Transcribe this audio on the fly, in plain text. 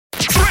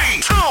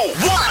1.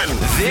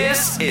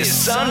 This is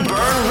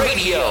Sunburn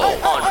Radio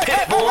on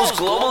Pitbull's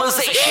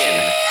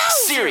Globalization,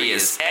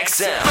 Sirius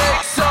XM.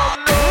 Are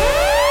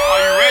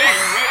you ready?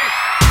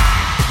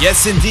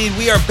 Yes, indeed.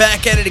 We are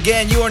back at it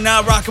again. You are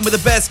now rocking with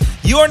the best.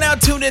 You are now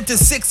tuned into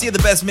 60 of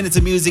the best minutes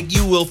of music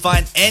you will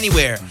find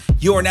anywhere.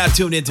 You are now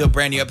tuned into a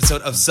brand new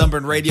episode of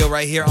Sunburn Radio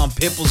right here on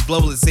Pitbull's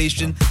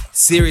Globalization,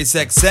 Sirius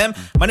XM.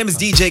 My name is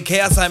DJ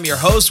Chaos. I'm your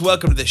host.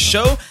 Welcome to the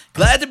show.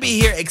 Glad to be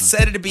here.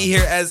 Excited to be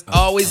here as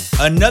always.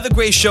 Another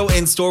great show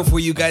in store for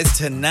you guys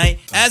tonight.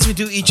 As we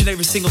do each and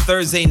every single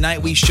Thursday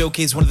night, we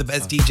showcase one of the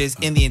best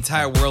DJs in the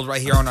entire world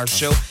right here on our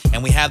show.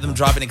 And we have them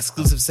drop an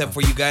exclusive set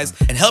for you guys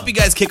and help you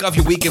guys kick off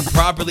your weekend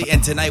properly.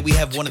 And tonight we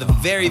have one of the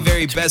very,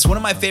 very best, one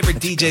of my favorite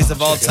DJs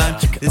of all time.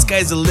 This guy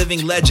is a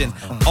living legend.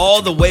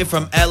 All the way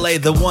from LA,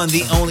 the one,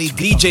 the only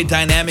DJ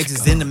Dynamics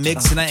is in the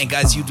mix tonight. And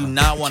guys, you do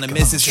not want to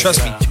miss this.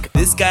 Trust me,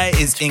 this guy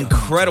is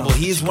incredible.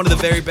 He is one of the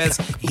very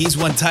best. He's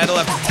won title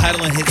after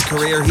title in his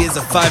career. He is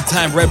a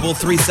 5-time Red Bull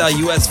Freestyle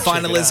US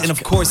finalist. And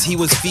of course, he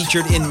was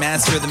featured in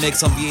Master of the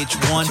Mix on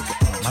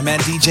VH1. My man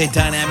DJ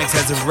Dynamics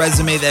has a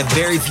resume that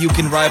very few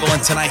can rival.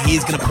 And tonight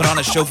he's going to put on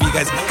a show for you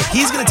guys.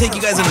 He's going to take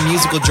you guys on a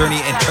musical journey.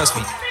 And trust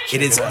me,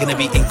 it is going to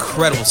be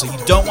incredible. So you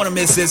don't want to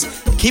miss this.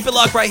 Keep it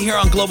locked right here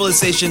on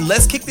Globalization.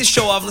 Let's kick this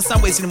show off. Let's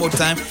not waste any more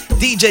time.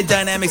 DJ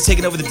Dynamics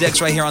taking over the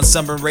decks right here on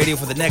Sunburn Radio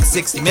for the next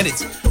 60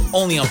 minutes.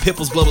 Only on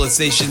Pitbull's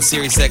Globalization,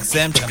 Sirius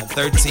XM, Channel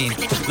 13.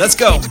 Let's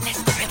go.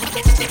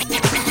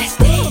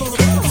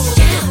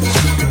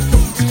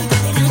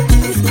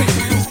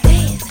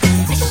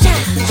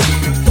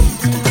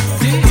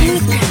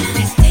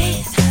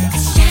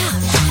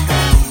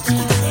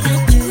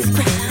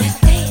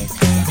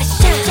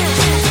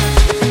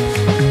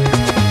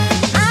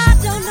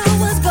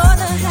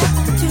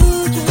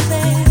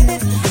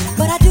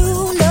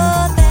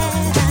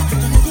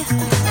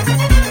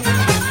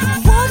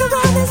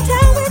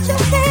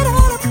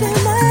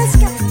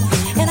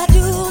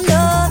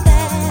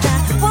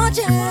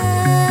 Yeah.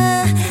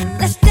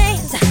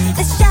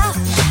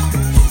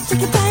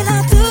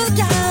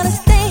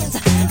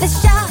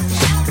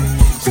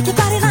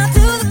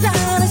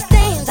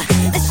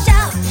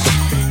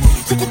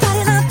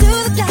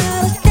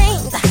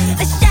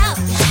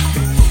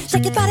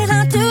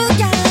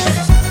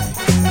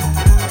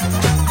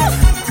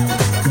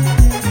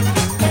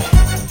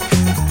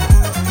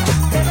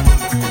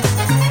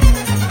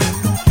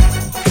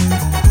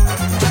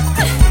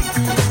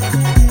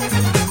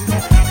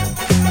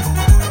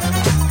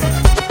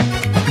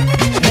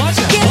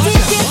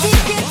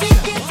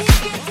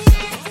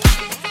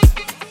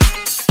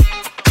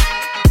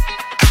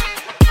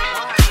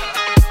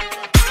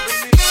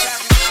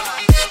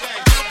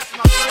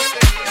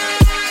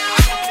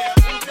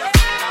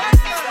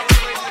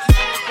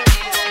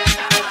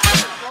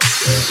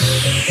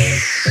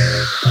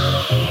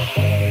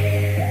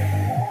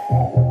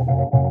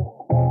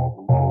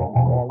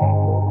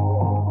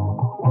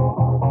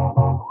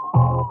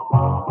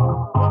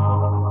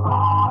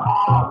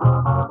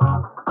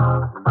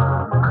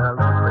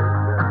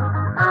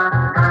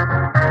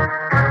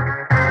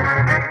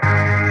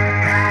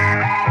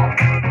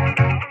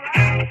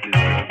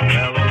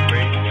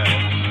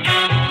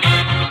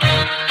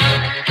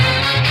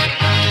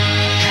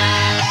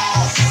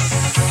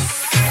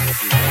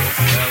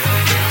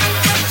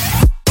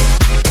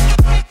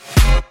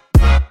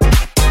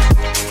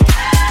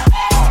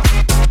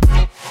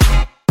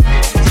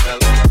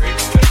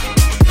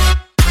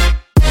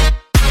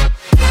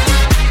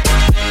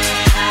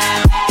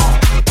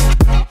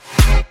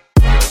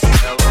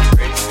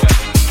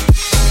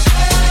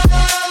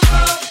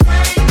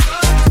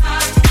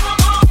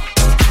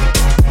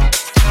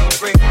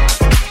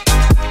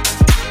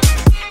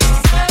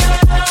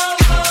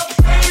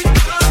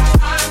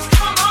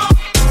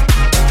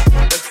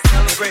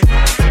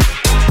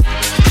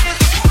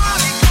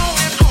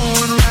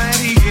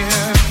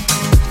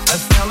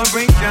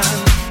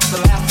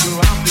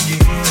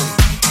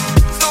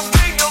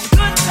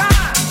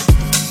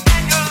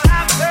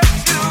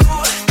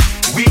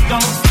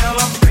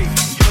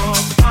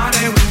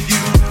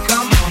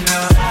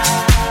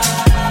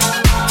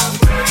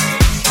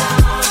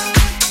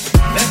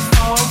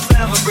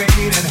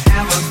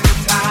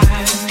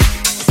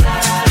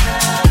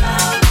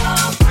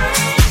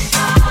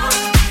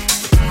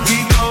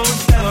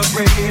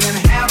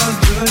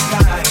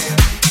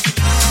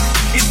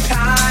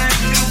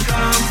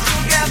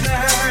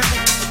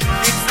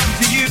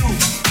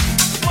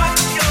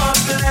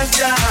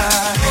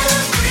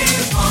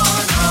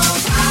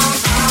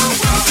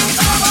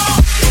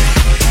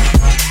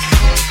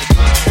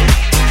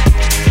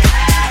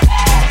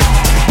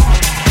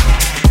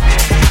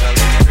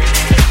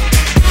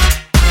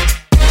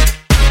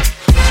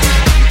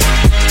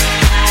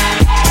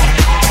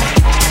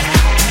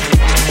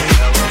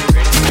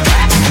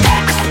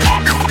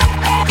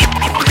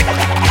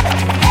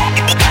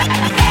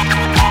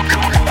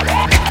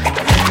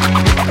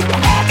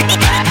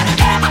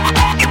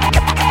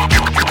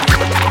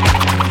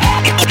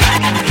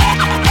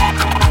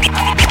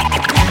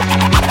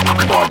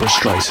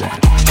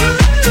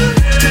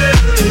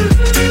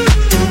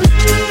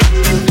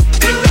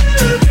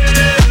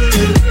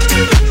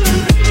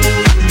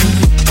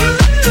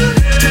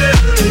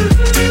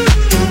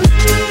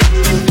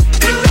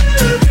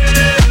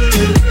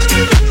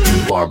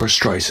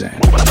 Streisand.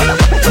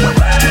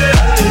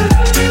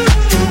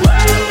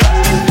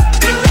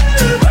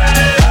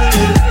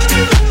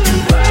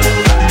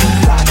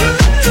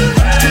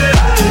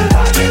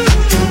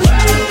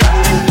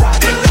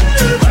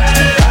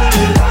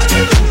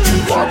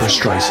 Barbara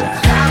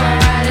Streisand.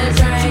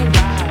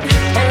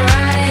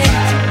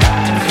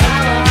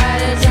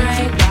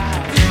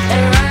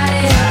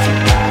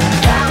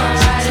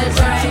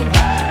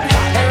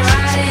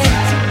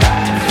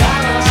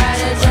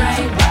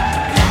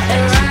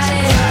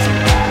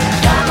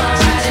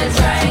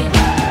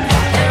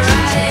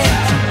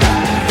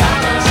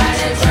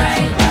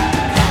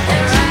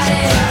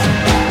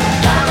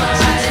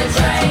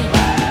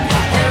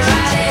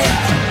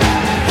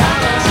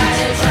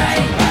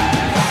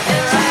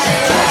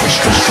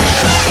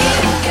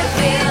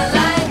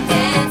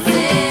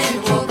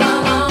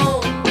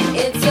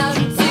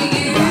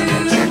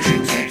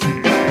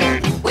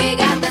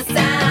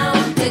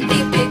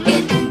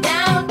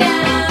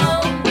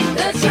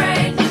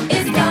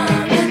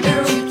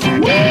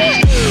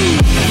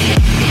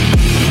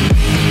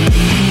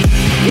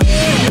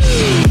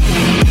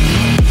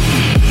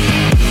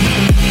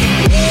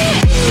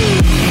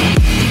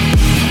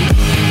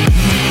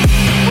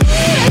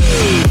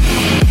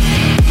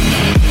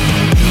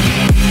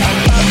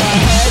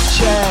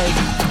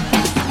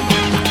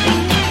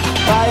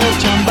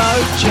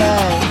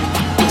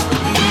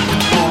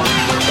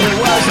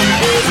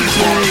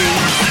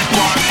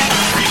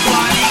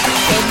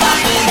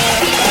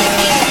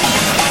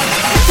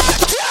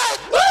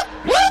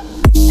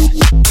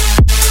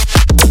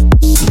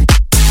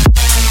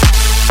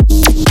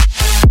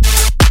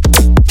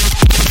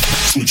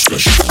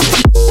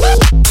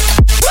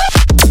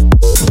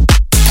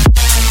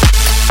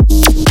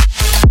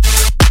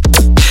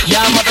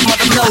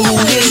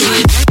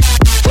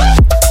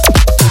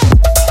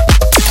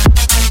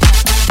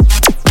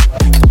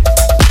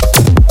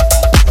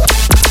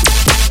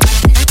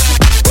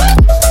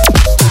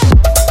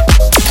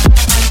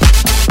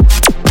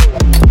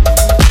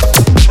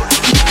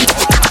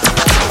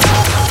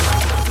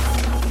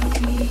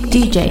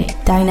 DJ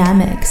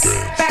Dynamics.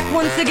 Back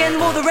once again,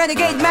 more the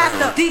renegade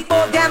master.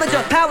 D4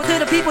 damager, power to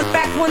the people.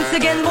 Back once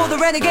again, more the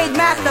renegade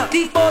master.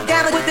 D4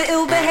 damage with the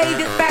ill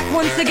behavior. Back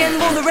once again,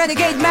 more the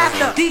renegade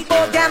master.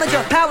 D4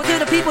 damager, power to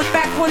the people.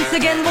 Back once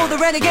again, more the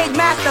renegade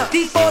master.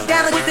 D4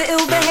 damage with the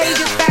ill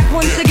behavior. Back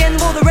once again,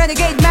 more the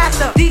renegade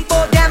master.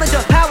 D4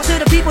 damager, power to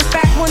the people.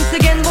 Back once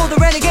again, more the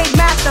renegade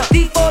master.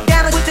 D4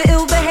 damage with the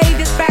ill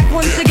behavior. Back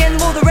once again,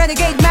 more the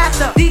renegade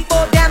master.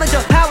 D4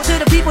 damager, power to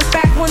the people.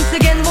 Back once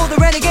again, more the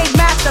renegade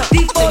master.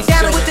 D4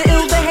 damage with the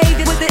ill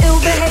behavior. With the ill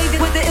behavior.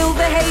 With the ill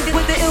behavior.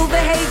 With the ill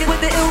behavior.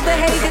 With the ill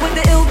behavior. With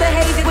the ill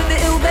behavior. With the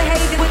ill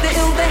behavior. With the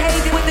ill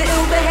behavior. With the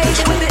ill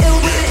behavior. With the ill.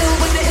 With the ill.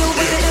 With the ill.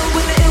 With the ill.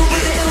 With the ill.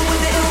 With the ill. With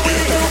the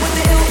ill. With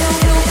the ill. With the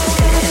ill.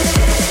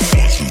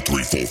 1, 2,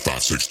 3, 4,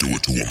 5, 6. Do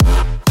it to him.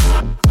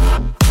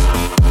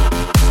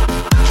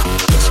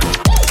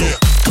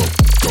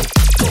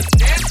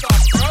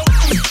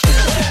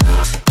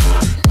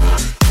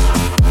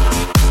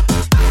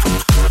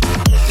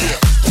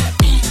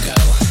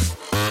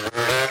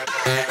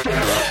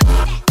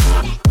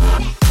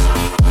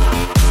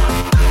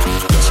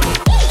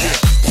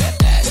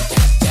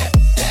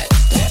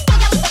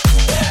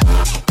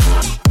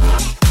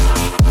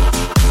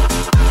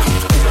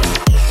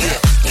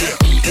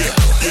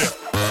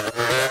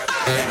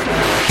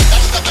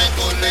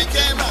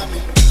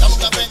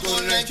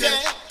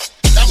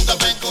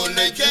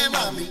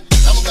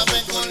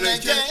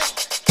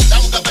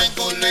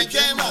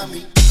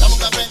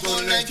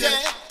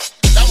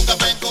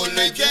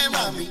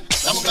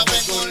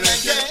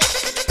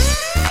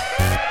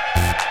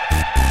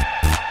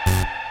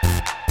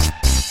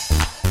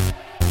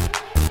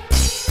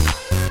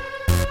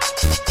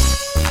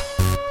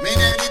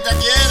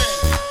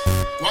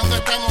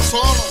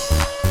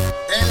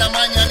 En la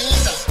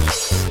mañanita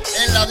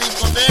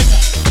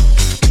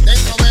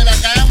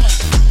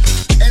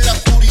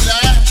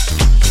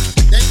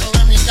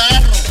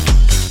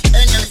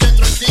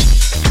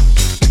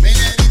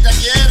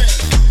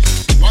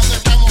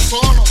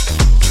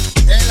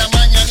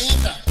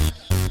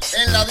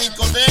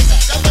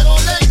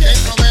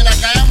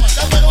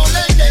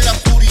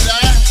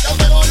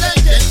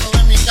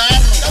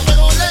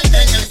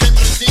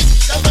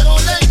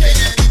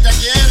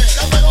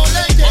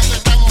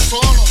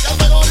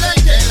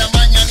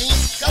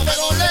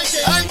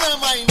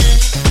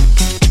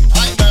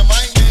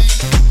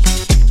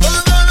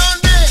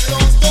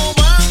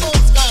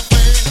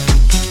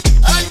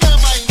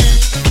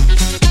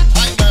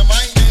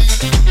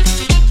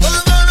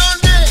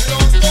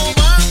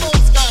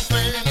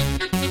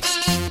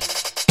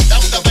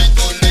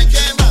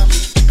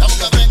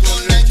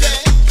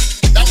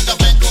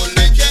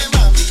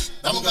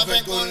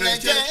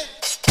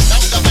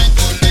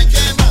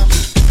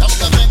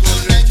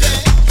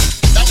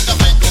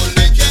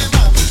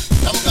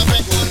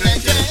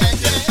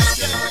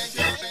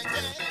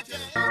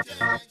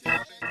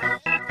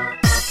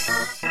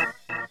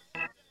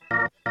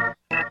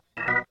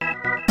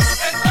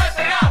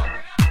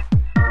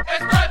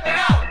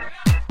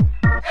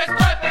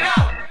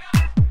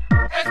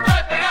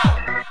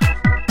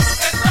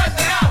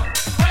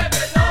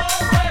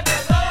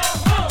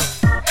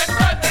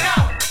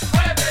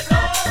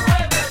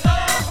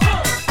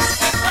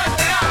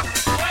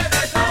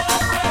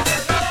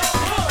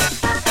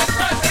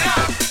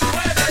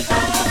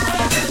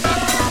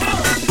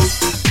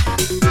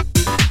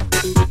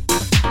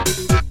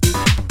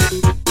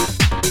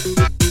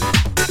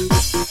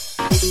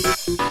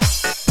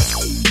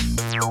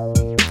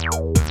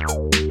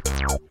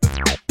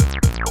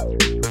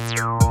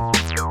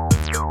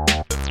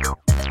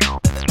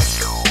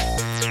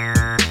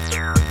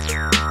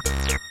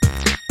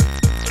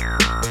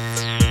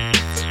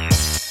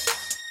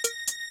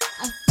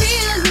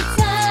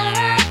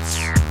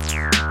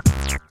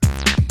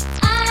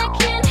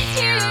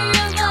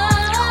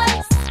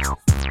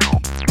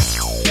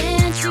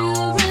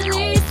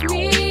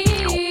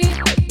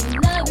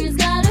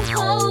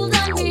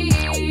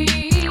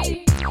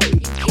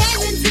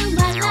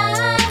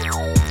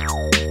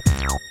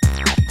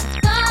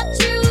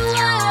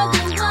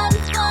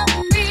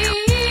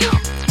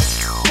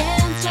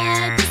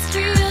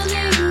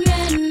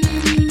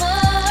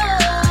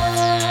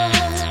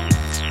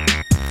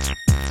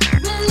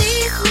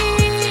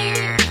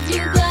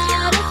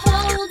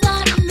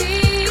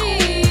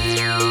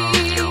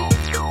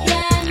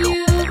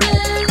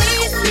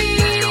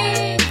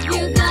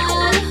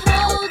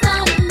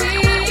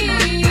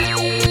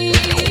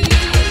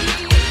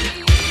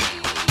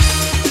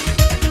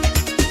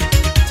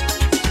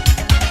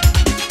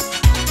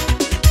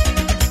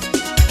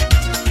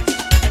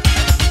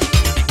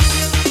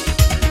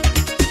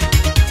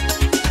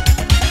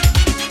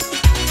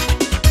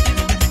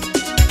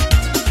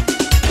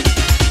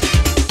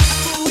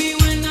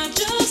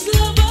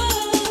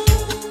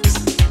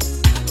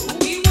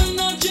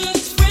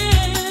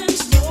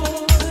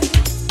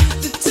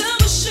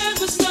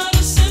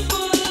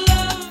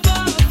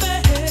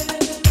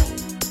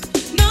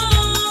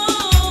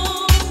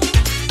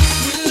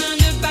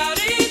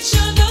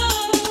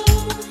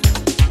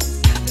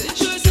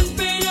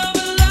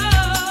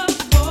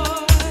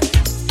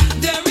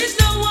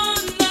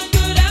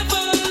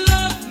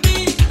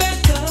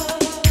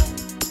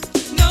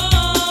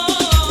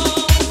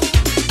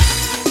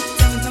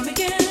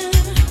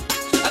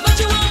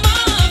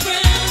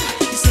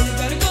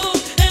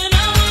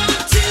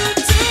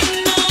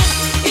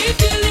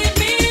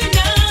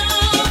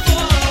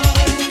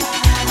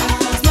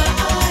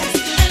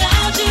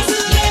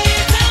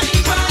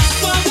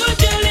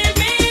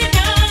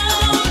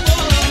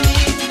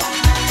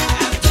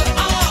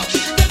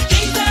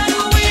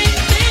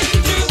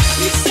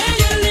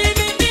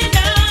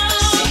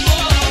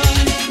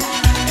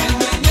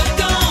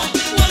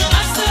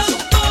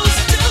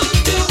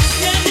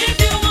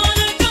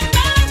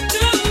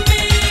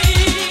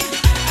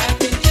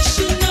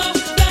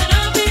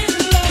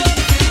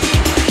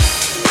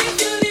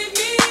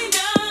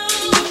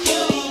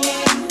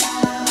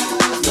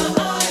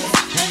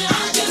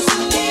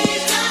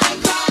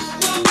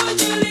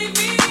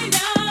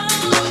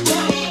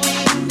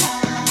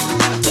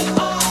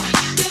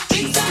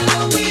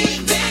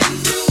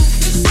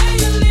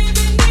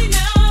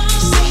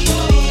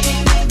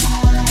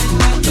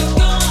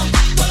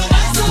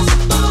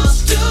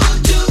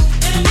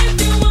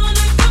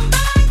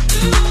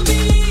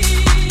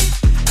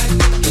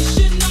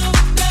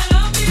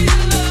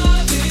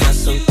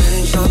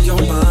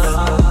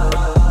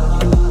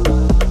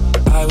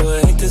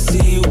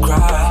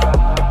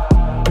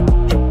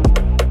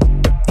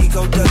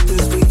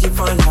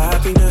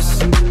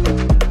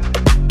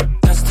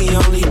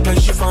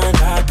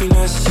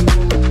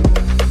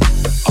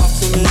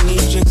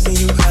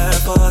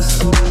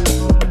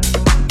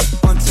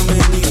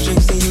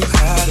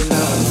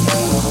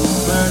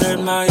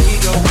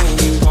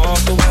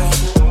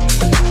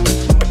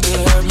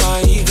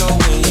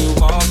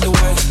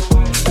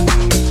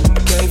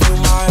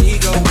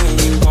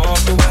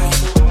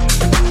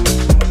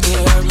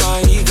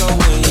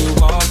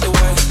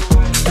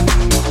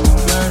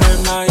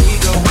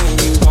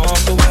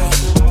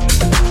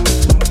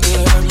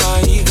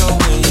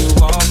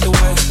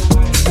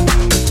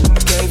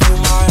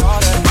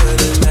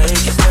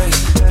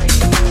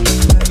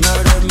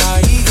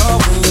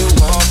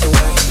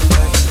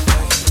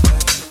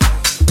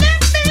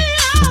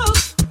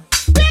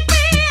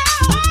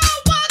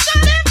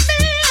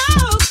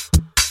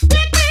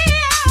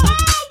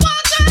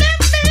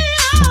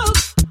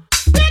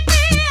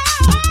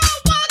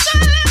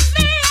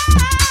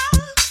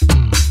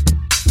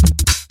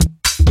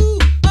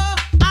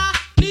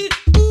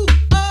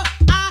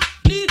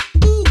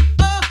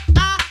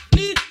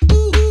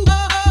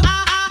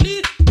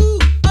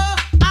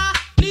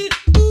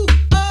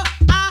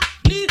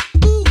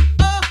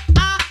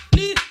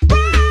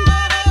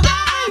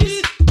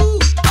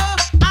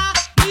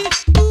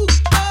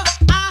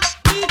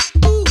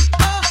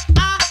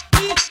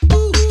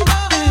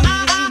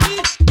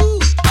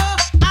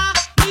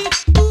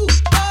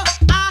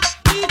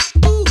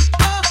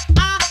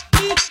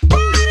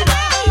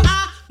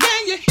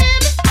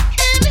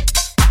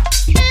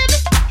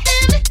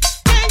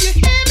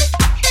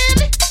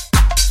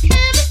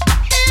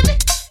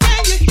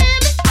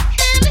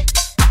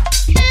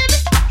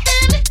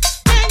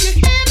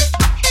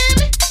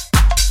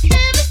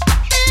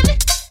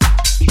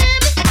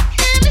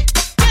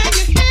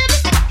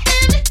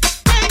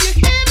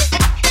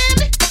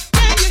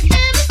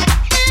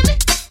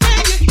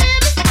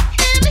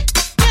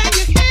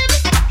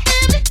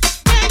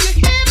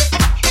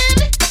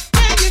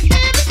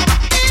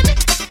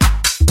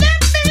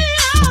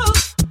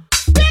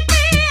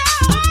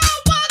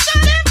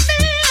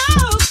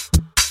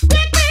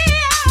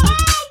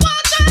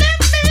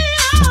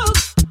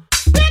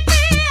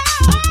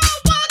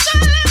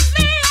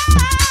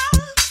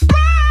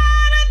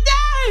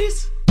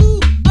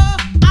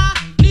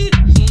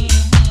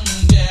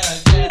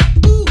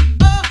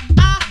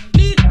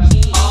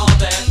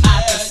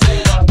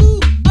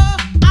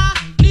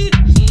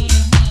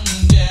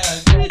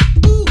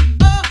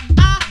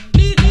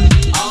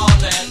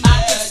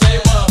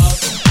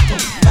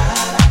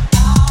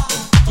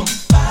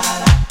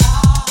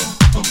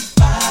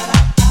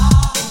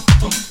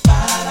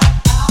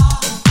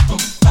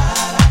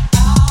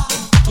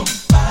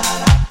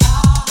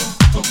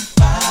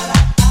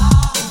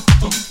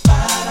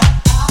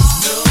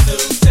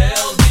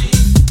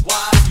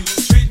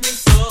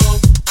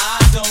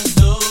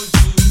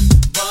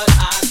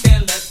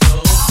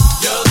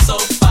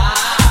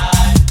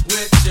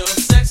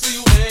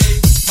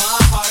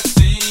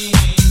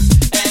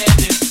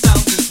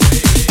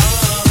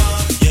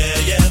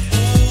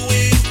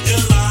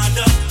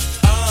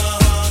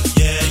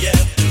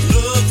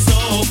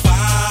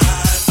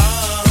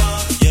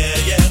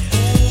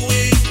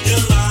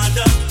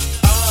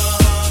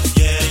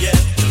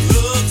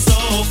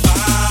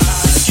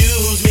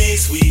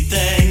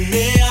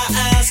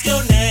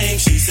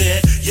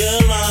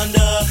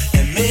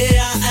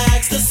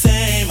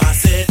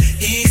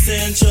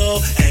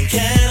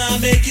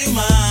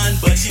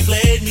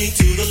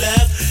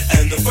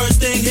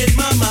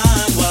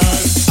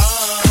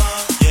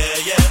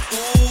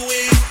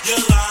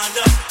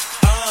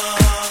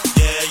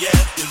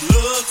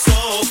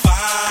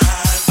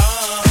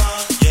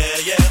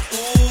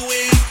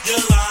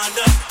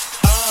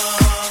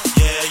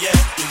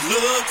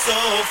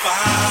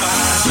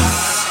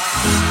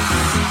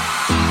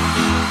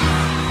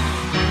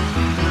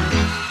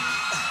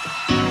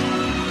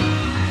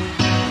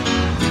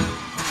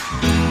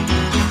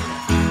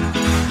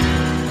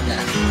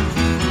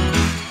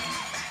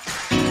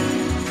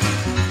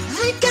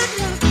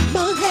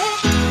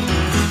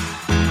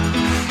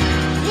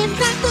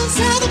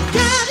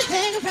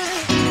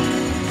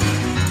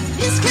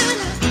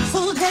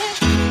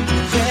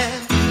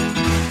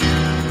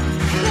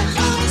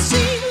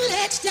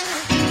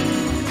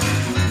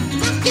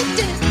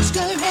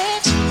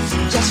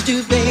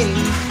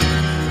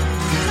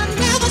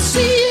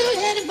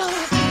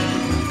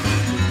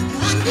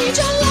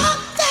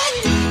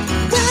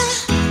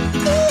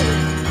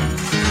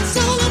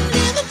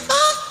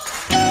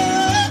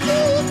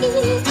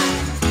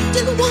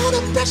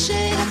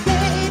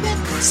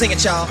Sing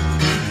it, y'all.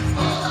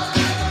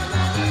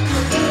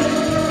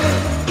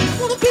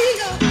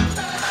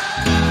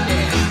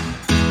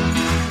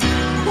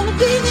 Wanna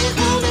be the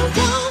only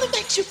one that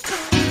makes you cry.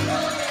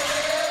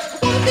 I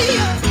wanna be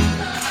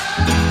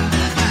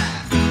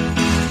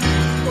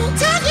won't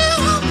turn you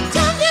on,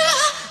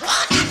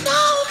 I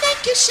know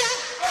make you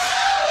shine.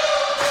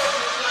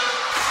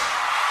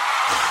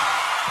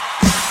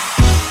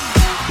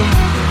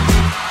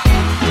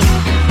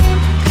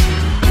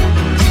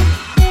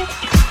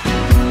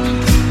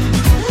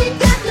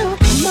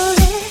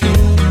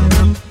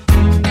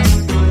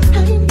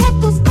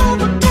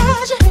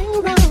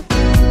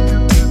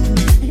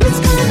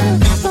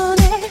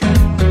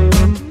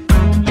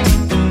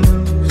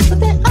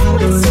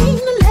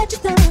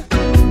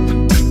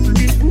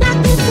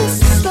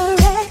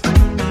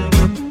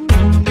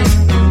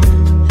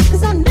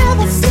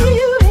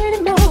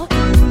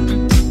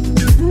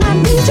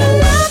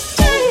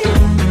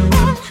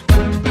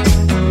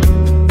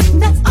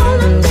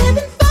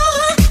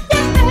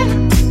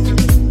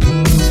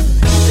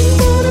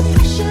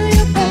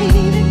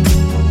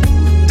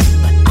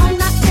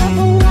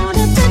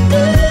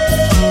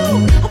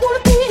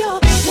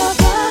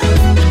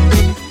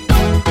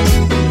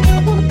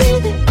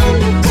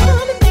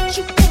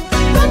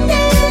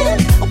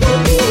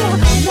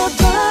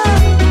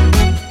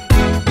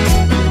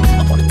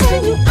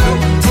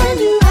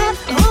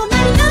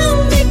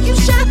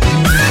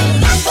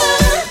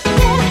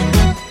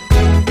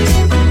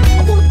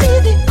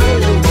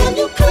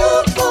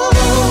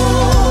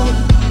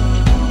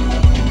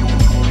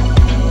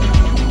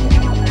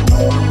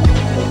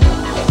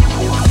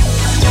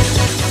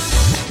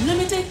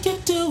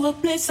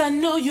 place I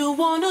know you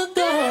wanna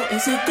go.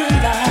 Is it the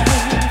life?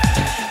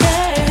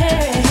 Hey,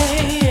 hey,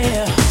 hey,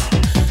 yeah.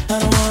 I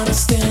don't wanna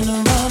stand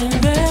around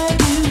and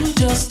beg you.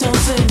 Just don't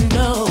say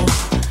no.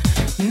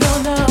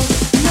 No, no,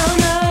 no,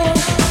 no.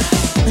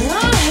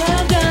 I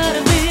have got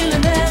a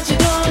feeling that you're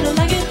gonna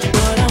like it.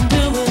 What I'm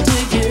doing to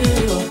you.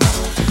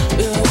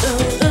 And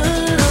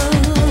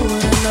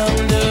I'm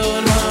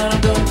doing what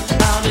I'm doing.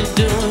 I'll be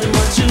doing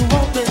what you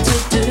want me to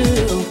do.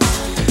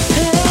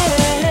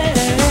 Hey,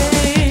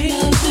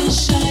 love is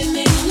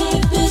shining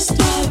like the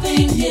star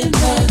beam in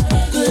the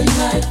good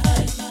life,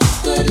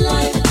 good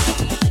life,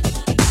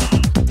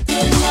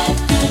 good life,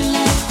 good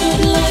life,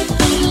 good life,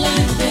 good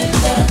life, in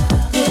the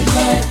good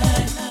life,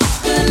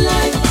 good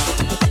life.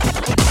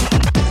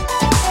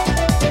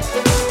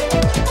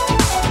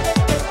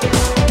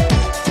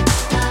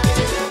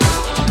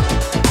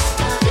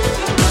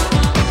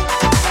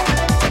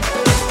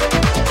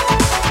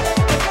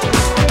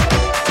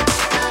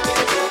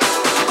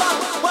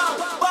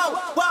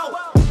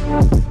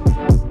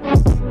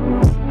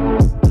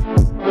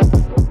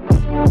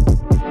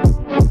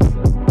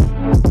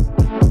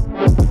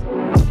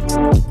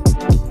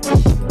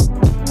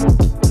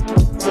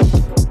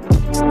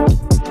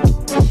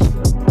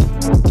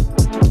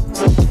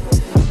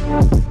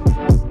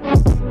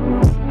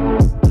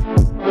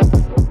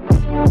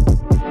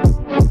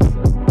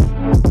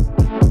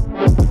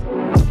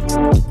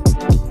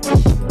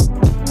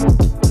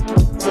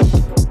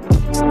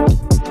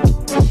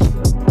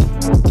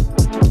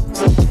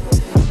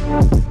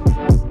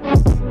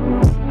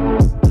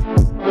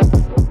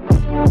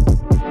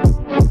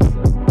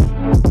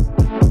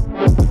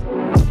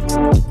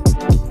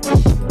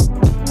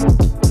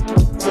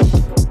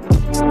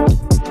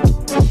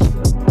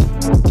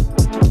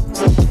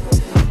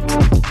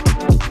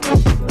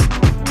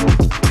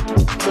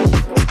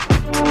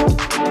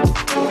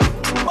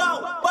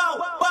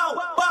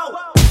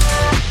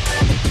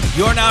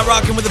 You're now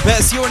rocking with the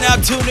best. You are now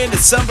tuned in to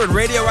Sunburn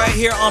Radio right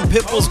here on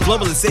Pitbull's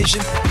Globalization.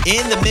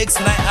 In the mix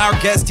tonight, our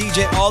guest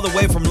DJ all the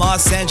way from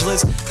Los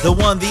Angeles, the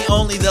one, the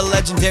only, the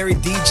legendary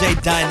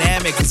DJ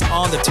Dynamic is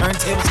on the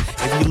turntables.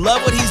 If you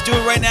love what he's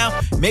doing right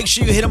now, make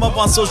sure you hit him up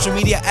on social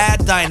media at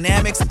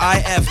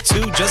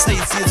DynamicsIF2, just so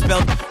you see it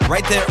spelled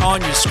right there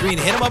on your screen.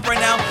 Hit him up right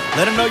now.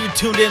 Let him know you're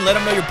tuned in. Let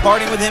him know you're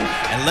partying with him,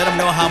 and let him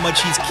know how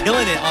much he's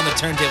killing it on the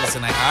turntables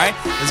tonight. All right,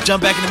 let's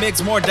jump back in the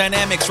mix. More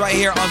Dynamics right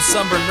here on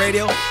Sunburn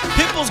Radio.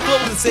 Pitbull's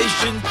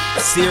Globalization,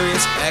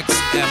 Sirius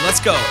XM. Let's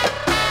go.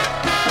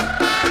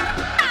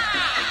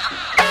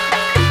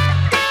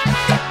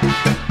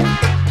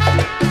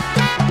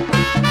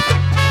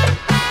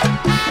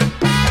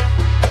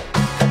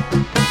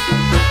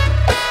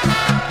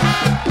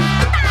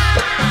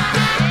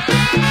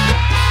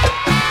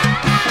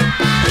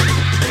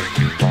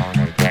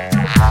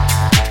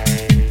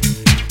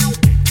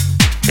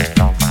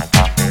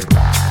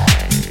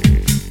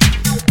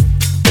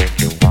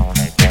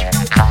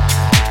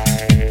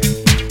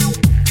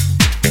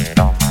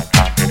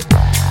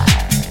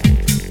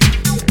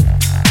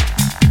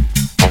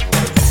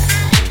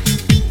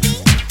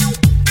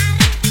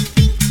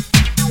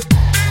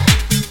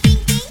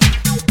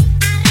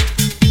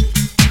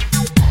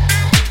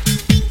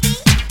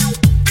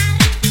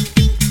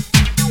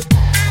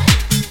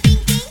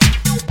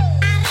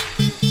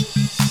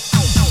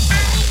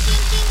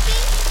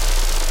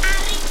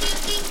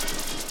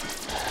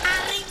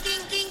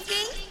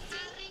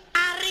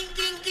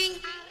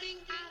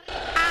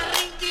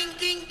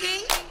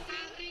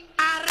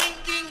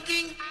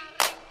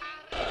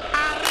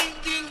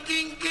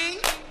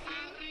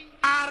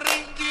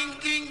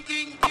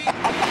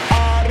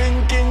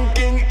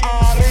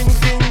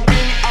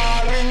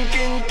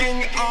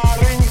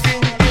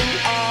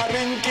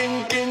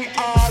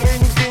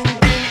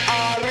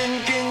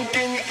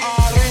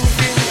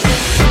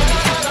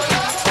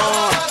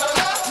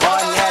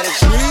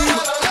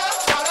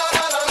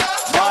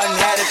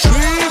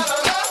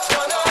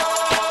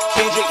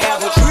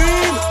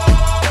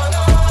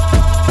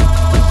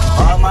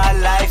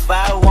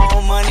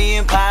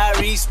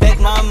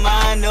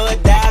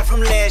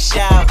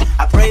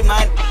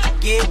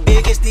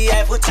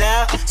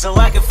 So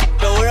I can f***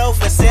 the world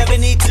for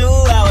 72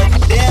 hours.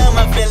 Damn,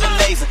 I feel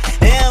amazing.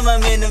 Damn,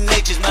 I'm in the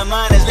matrix. My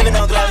mind is living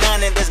on cloud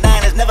nine, and this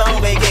nine is never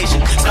on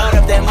vacation. Start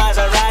up that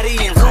Maserati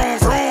and vroom,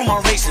 vroom,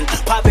 I'm racing.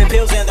 Popping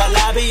pills in the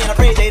lobby, and I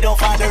pray they don't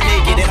find her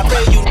naked. And I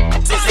pray you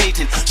is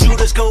Satan.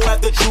 Shooters go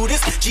after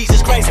Judas.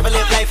 Jesus Christ, if I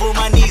live life on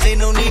my knees,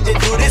 ain't no need to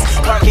do this.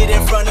 Park it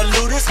in front of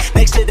looters.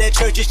 Next to that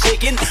church is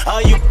chicken.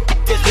 All you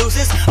just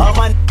losers. All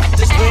my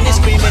just grinning,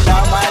 screaming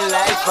all my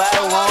life.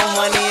 I want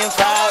money and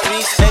power.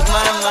 Respect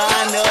my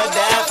mind or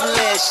die from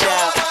less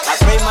shout. I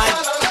pray my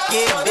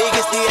get big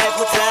as the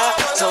Eiffel Tower,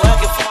 so I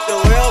can f*** the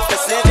world for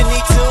 72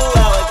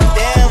 hours.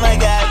 Damn, I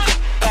got,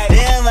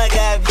 damn, I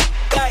got,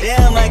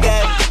 damn, I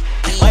got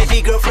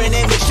wifey, girlfriend,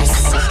 and mistress.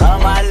 All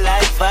my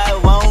life I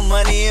want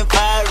money and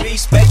power.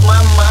 Respect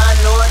my mind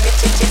or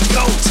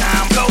go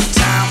time, go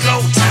time, go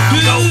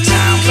time, go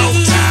time, go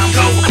time,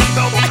 go time, go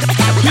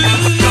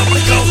time,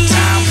 go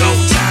time, go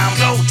time,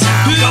 go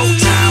time, go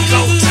time,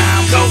 go time.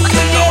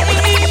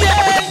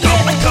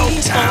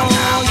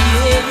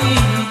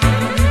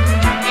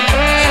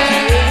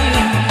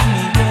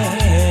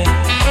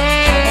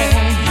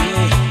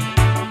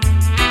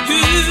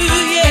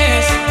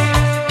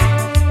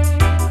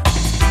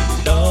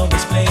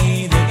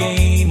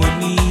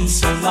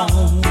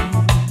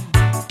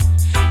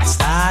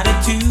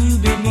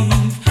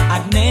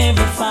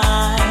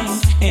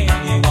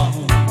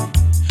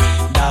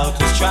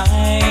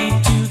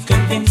 tried to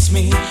convince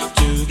me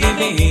to give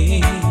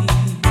in,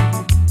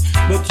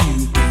 but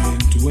you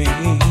went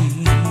away.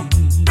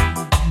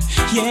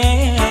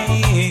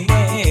 Yeah.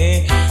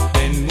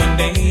 Then one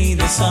day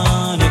the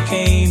sun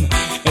came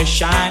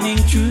shining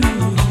through.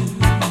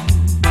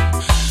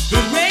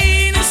 The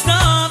rain has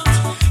stopped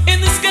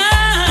and the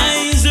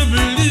skies are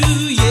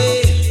blue.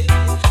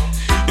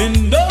 Yeah.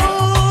 And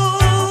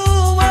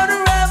oh, what a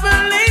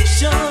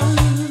revelation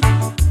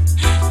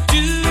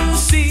to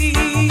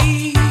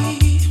see.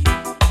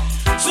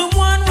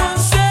 Someone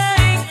was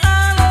saying I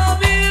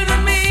love you to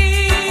me.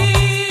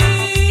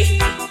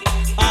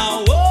 I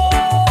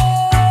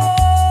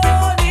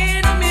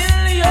wanted a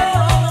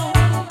million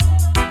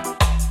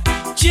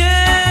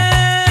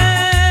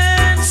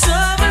chance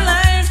of a life.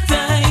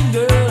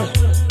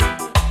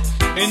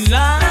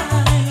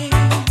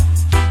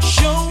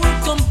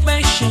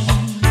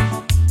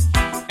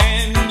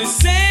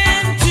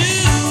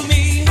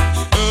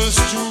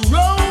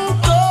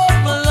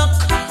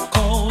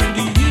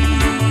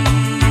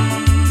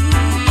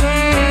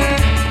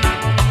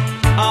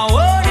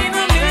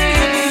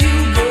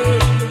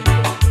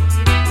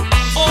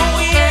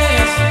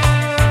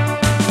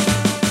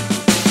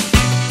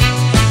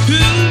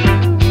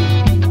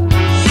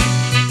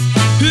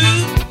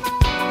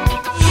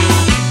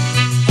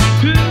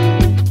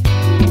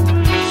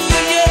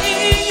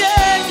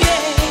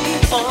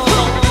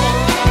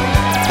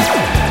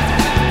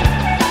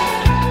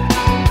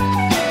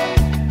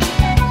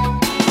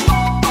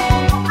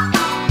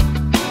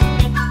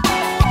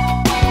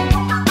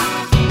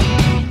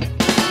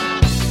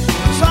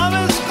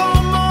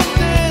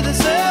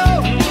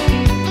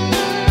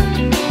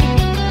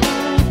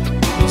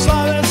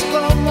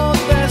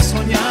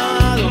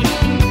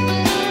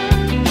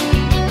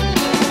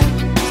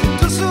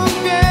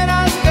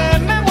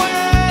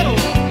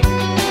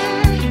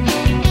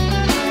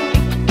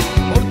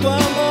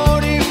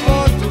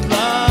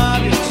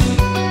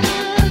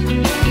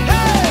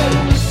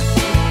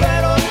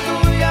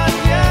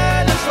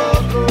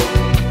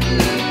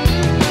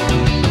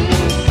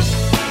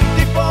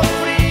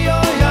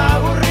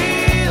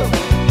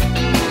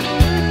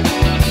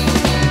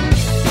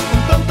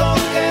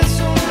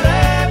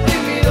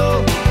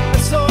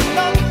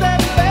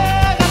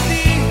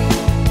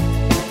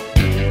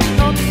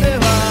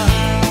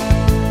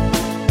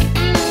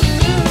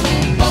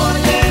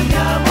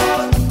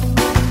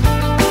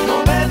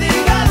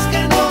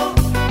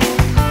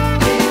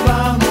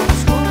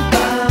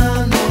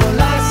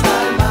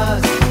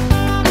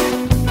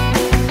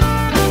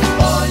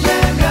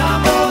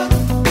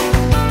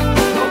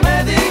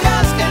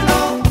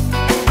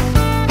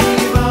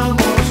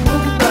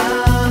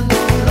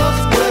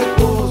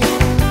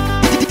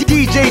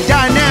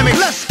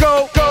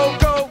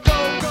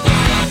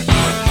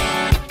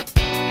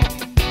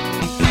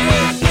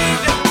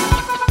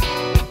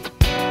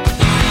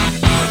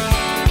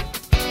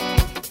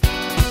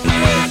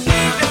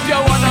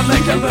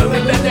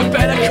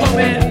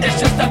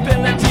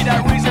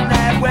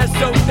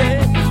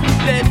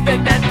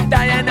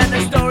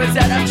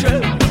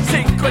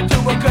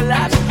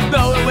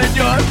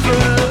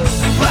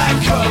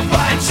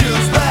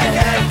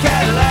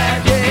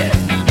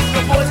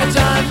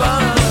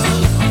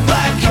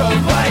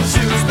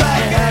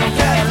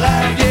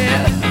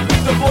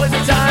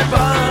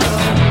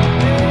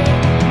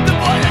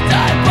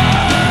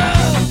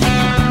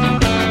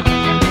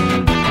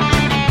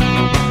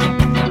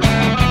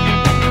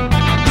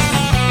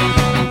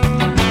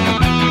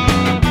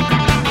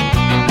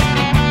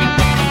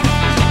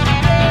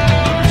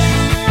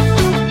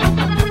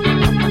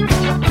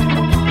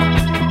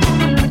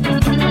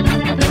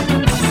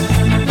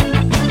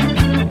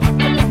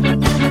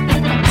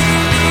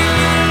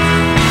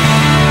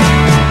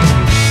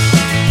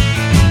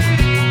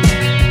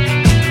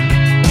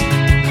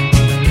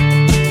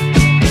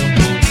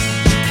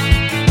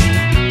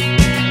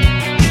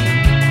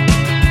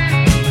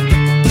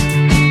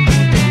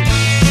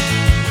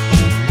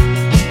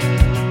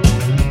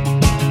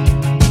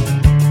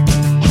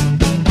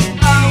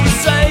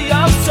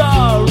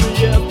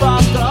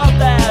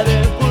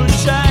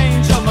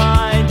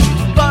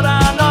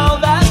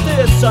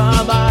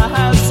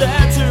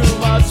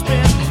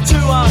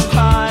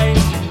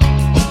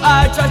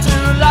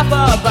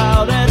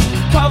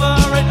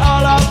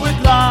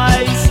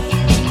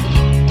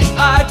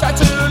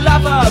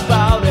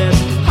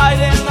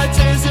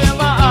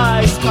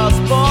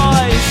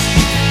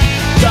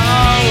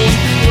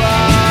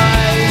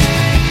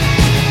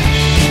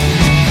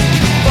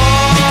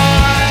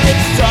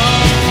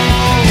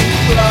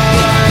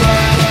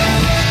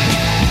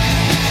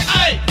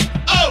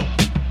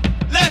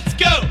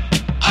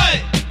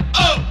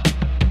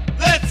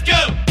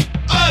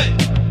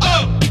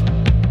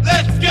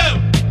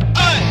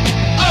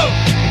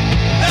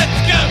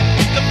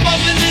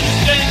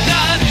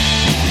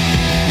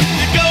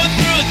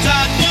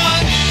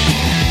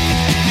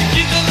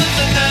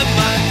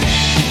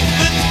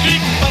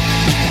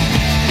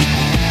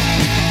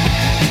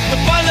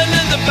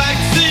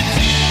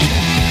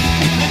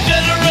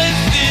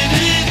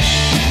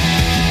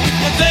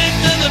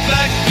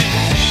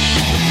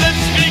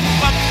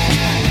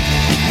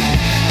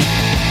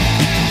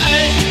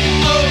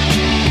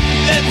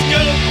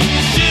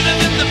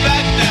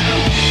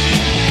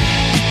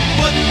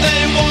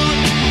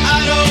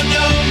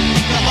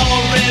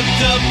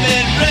 up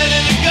and ready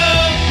to go.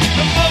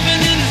 I'm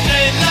moving in a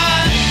straight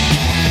line.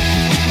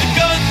 We're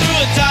going through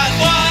a tight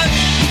one.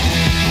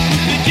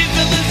 You keep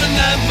to losing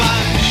that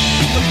mind.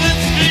 The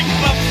blitzkrieg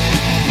pop.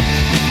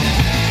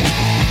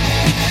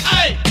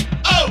 Aye,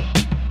 oh,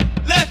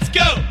 let's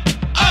go.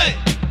 Aye,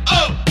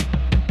 oh,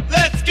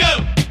 let's go.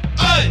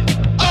 Aye,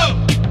 oh,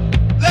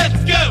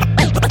 let's go.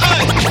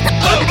 Aye,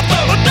 oh,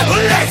 oh,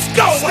 let's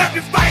go. Snap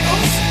your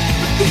fingers,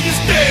 do you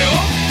still?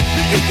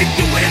 You can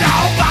do it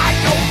all by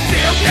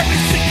yourself. Let me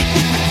see you do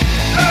it.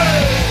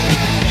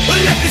 Hey,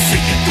 let me see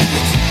you do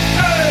it.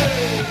 Hey,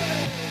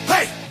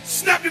 hey,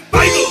 snap your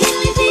fingers,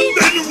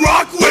 then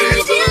rock with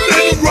it,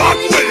 then rock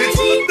with it,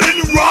 then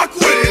rock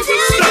with it.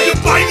 Snap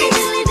your fingers,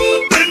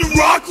 then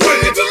rock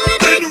with it,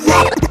 then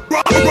rock with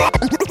it,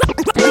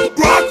 with it,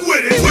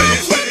 with it, with it.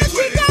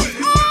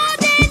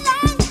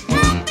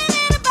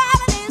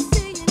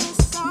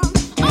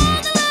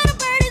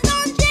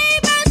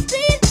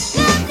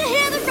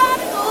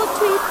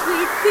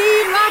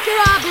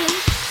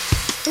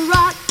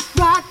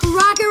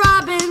 Rocky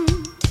Robin.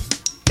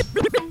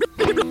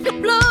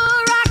 Blow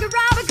Rocky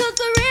Robin, 'cause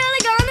we're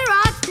really gonna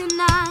rock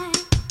tonight.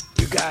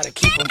 You gotta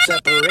keep them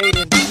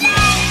separated.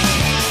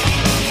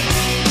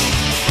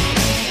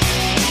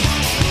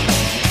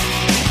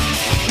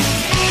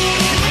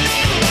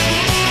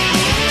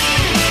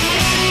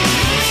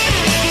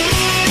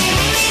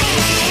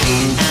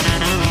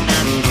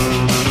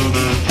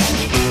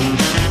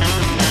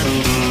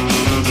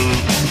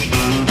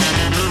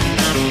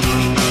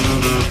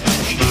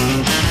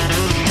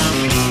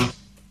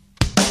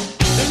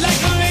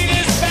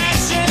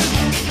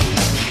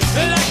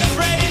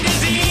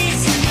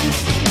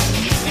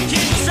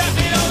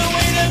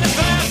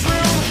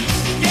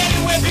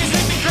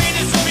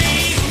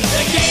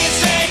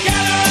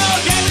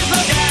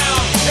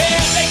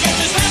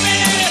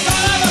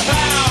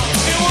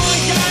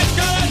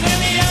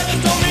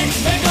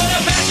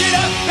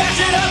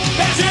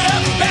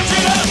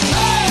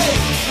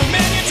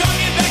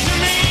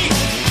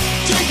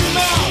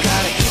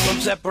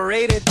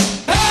 Separated.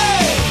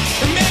 Hey,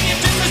 the man you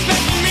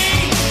disrespecting me.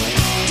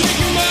 Take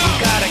him out. You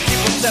gotta keep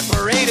them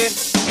separated.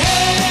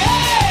 Hey,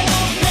 hey,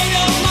 don't pay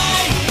no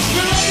mind.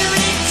 We're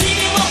underage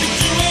cheating, what we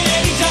doing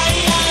anytime.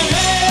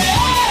 Hey,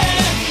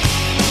 hey,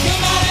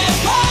 come out and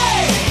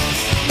play.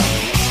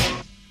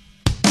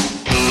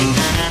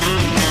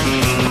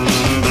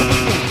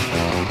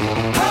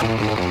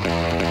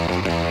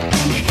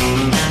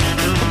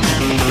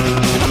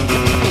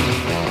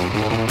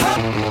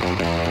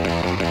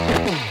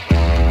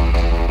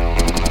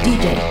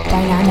 DJ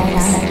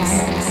Dynamics.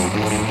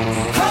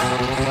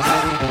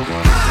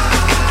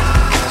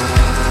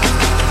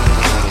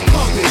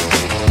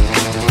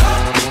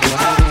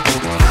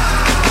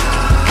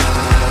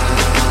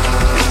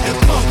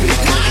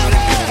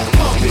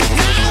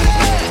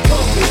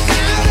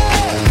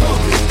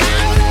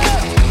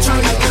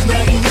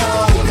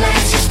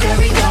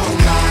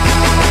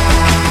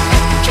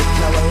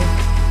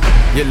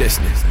 You're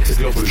listening to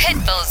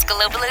Pitbull's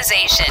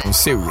Globalization on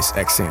Sirius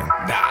XM.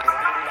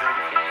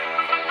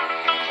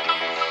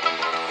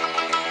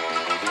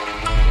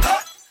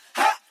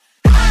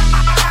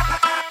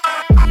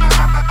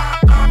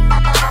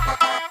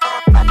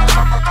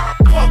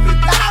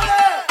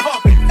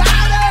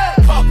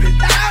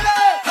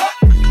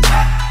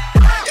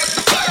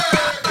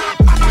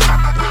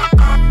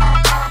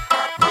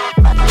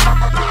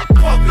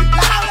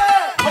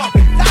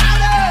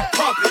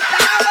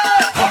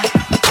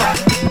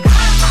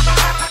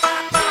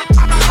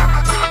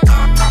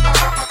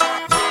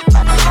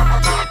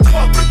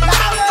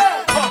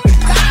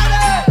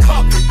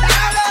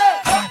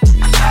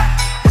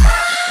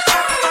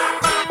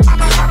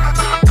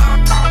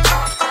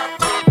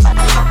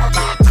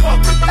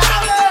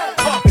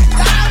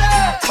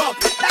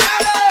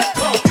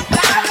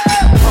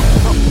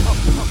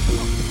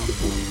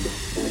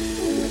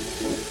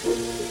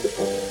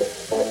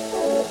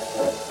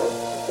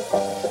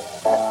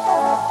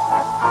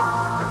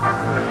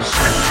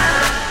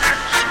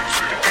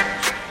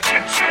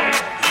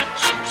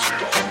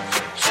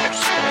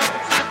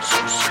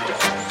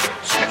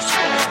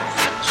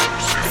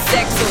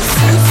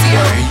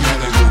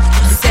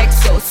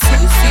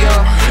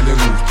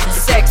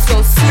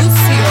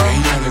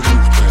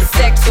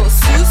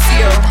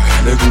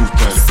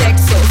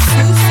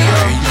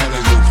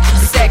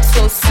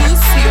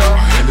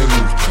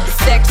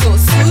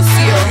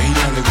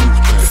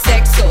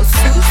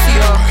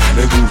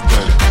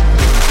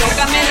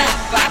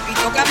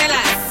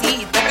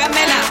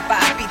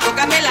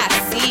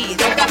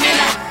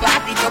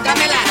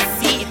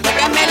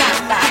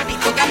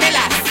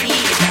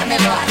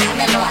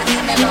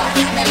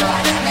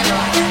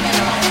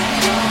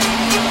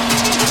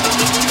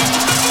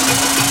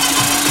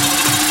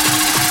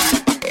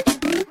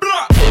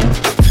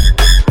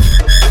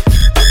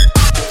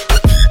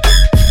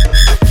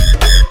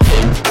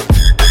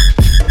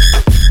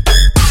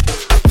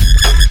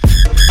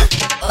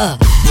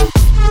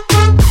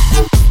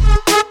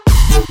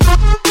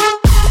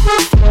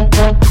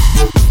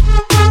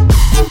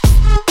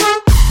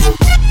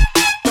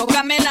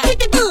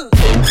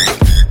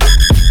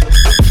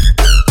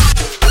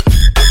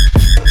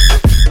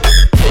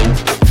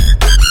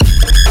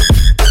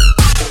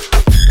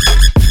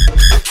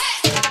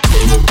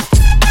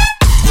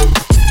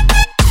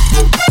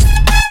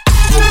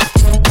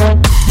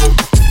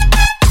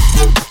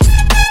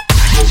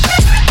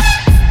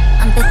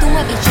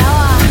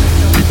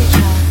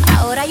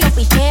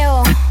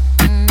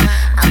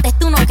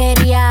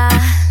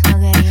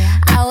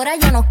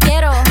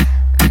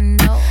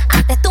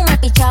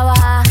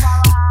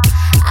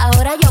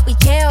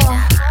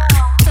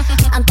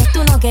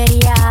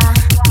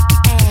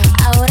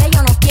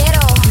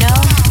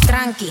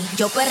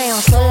 Yo perreo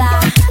sola.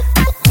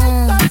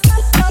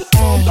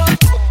 Ey.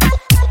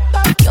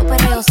 Yo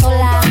perreo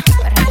sola.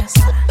 Perreo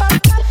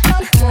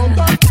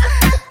sola.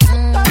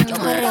 Yo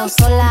perreo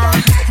sola.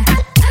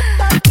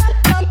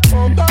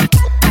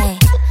 Ey.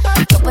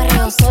 Yo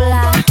perreo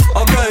sola.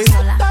 Ok,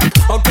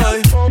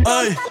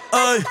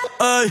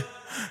 ay.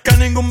 Que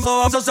ningún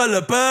bobazo se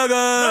le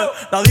pegue.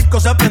 La disco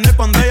se prende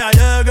cuando ella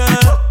llegue.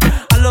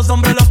 A los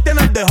hombres los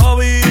tienes de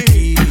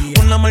hobby.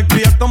 Una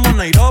malcria como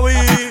Nairobi.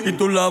 Y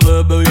tú la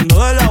ves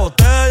bebiendo de la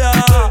botella.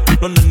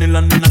 Los nenes y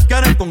las nenas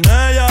quieren con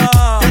ella.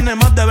 Tiene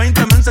más de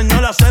 20, me enseñó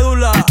la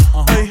cédula.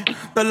 Ey,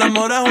 del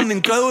amor es una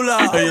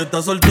incrédula. Ella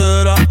está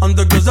soltera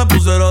antes que se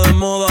pusiera de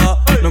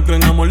moda. No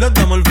creen amor, le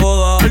damos el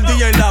foda. El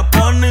DJ la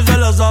pone y se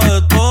la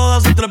sabe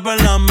toda. Se trepa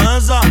en la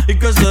mesa y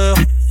que se...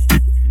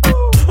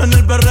 En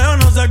el perreo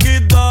no se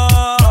quita.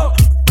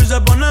 Y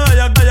se pone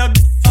bella.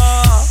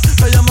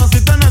 Te llama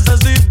si te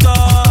necesita.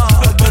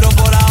 Pero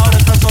por ahora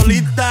está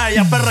solita.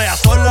 Ella perrea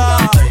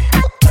sola.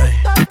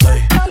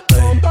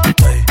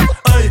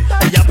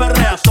 Ella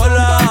perrea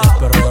sola.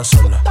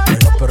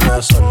 Ella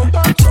perrea sola.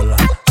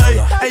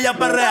 Ella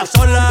perrea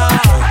sola.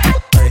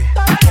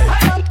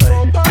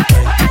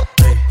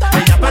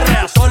 Ella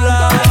perrea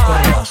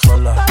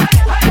sola.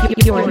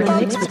 You're in the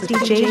mix with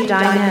DJ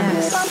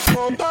Dynamics.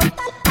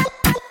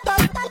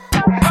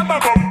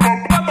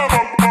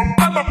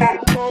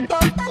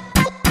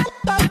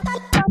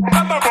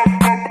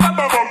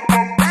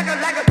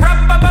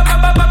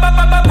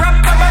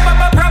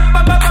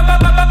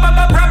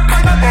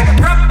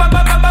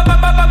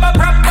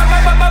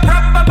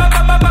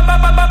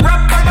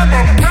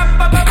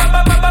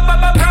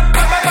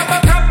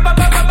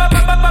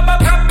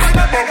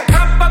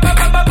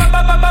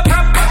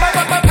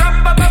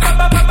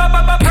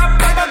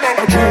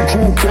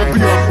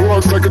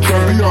 Like a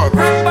champion.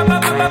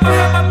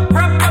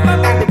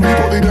 The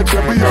people need a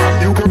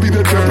champion. You can be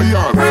the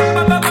champion.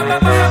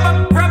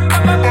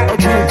 A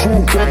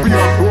true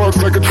champion works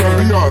like a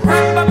champion.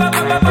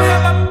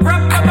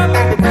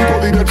 The people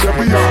need a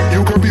champion.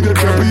 You can be the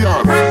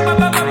champion.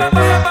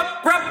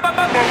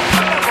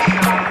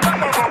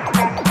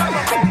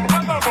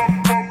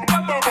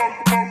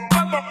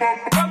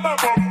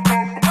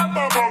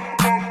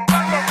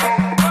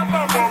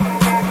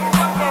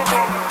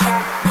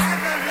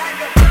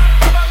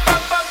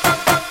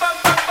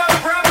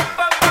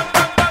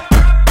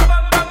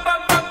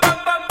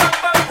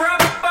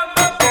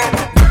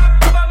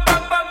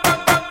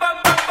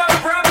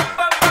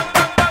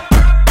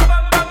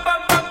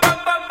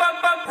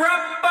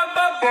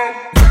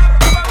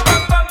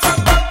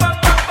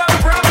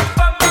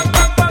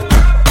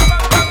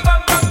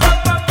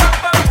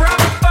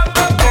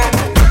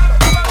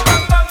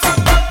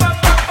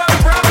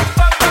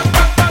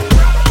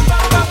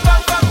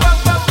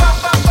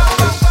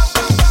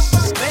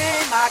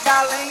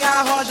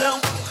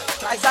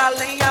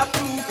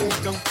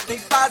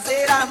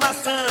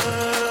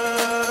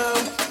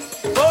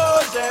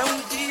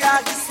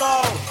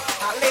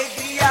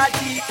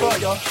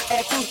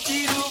 É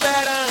curtir o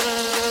verão.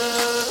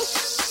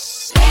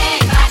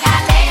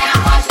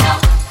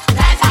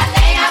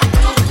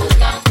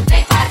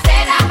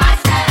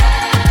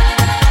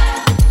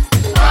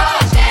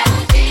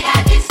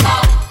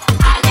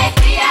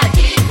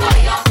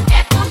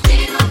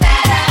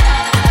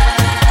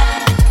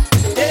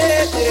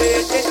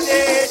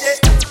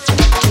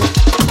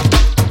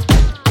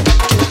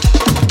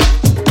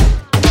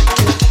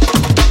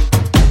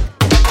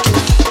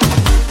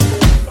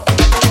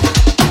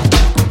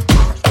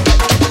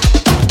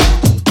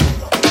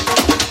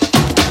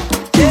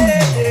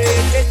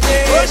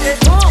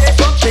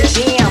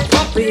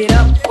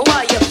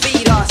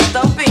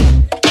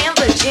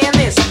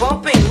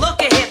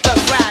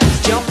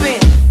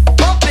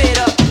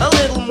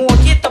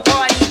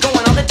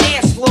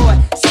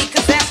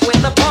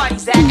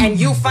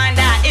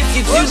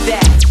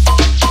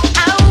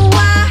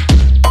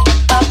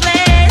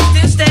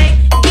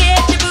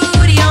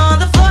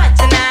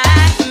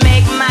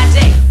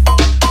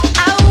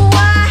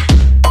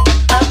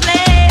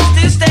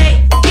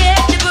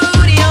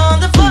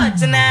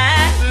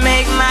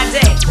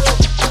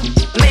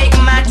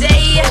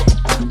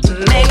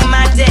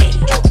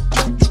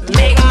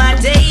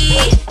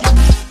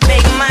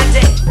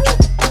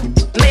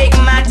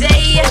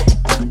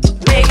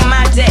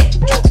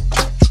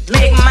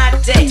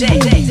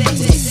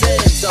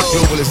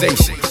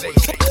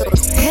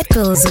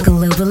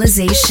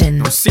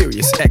 Globalization. On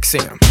Sirius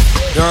XM.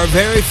 There are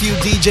very few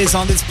DJs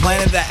on this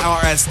planet that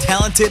are as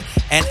talented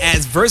and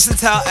as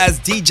versatile as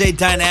DJ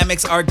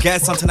Dynamics, our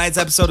guest on tonight's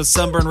episode of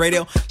Sunburn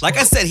Radio. Like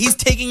I said, he's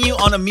taking you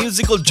on a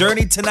musical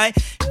journey tonight.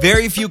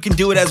 Very few can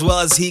do it as well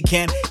as he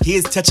can. He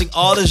is touching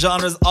all the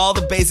genres, all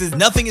the bases.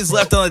 Nothing is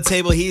left on the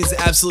table. He is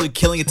absolutely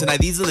killing it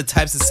tonight. These are the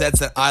types of sets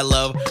that I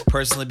love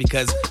personally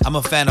because I'm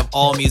a fan of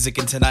all music,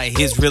 and tonight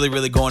he is really,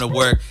 really going to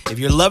work. If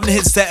you're loving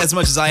his set as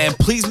much as I am,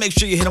 please make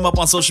sure you hit him up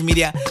on social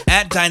media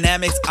at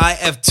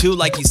DynamicsIF2,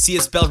 like you see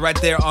it spelled right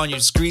there on your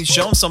screen.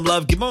 Show him some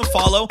love. Give him a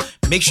follow.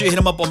 Make sure you hit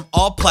him up on all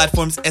all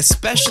platforms,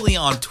 especially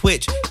on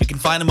Twitch. You can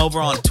find him over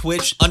on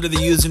Twitch under the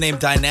username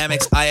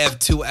Dynamics. I have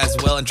too as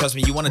well, and trust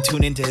me, you want to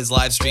tune into his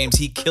live streams.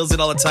 He kills it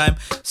all the time.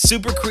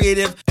 Super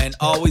creative and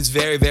always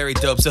very, very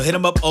dope. So hit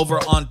him up over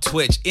on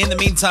Twitch. In the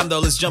meantime, though,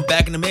 let's jump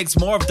back in the mix.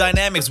 More of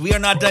Dynamics. We are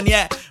not done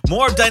yet.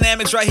 More of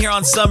Dynamics right here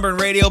on Sunburn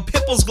Radio,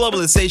 Pitbull's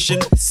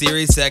Globalization,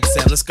 Sirius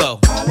XM. Let's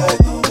go. I like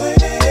the way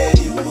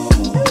you move.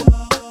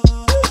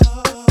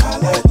 I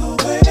like the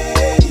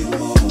way you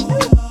move.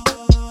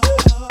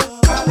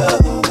 I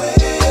love the way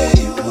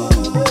you move.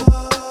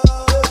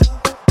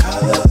 I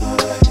love the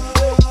way.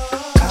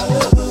 I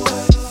love the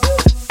way.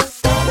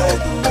 I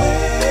like the way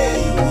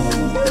you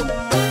move.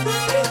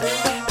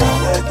 I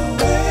like the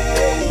way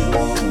you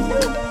move.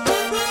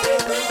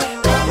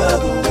 I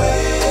love the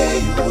way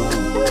you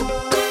move.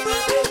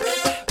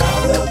 I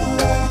love the way. I love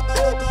the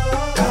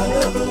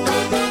way.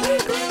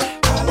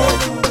 I like the way you move. I like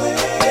the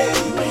way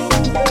you move. I love the way you move. I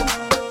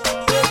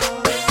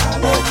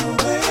love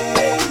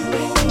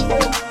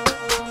the way.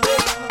 I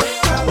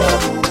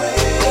love the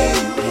way.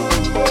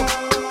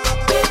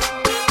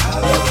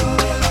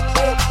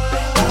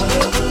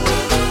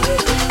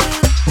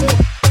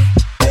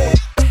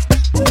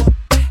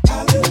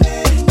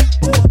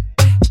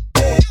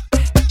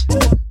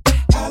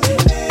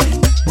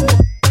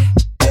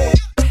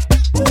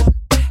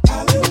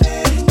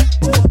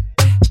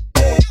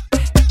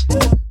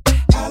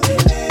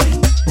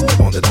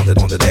 On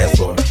the dance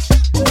floor.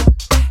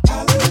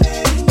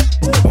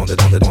 On the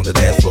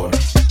dance floor.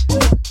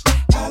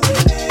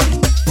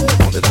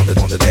 On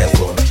the dance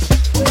floor.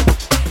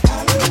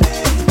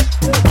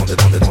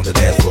 On the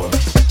dance floor.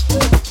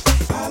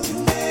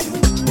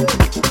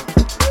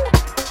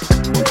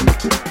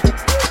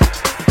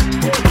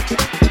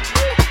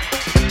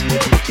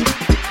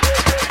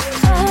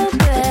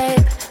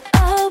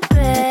 Oh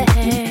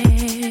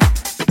babe,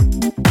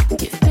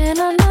 you've been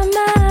on my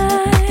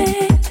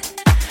mind.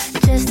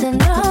 Just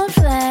an old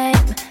flame.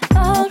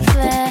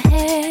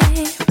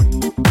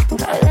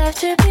 I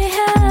left you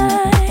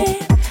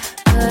behind,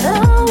 but I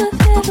would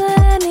feel for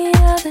any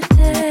other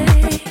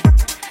day.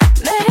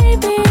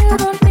 Maybe you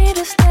want me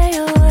to stay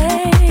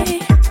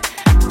away.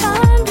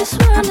 I'm just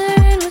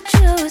wondering what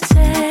you would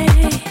say.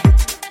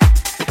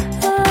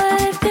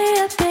 Would it be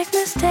a big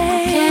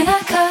mistake? Can I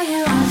call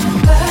you on your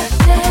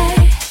birthday,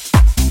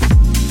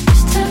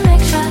 just to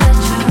make sure that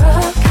you're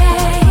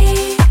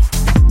okay?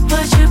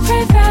 Would you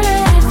prefer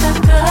it if I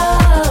go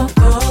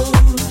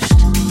ghost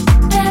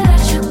and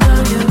let you go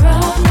your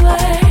own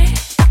way?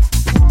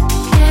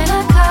 Can I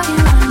call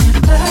you on your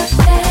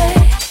birthday,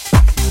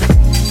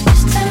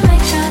 just to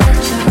make sure that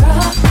you're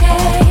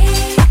okay?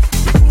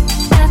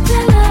 Got the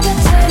number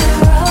to your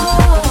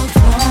old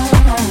phone,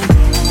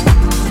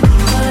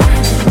 but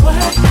is it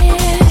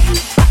working?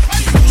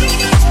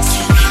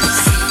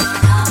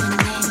 Calling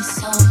name is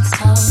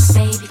so-and-so.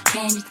 Baby,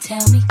 can you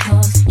tell me?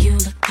 'Cause you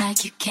look like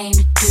you came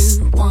to do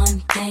one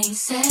thing.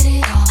 Said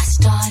it all. I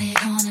started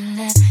on the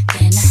left,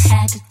 then I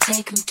had to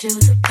take him to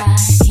the right.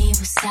 He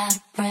was out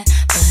of breath,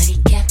 but he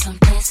kept on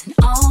dancing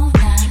all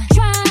night.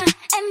 Try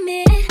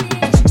admit it, but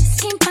you just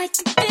can't fight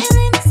the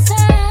feeling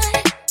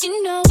inside. You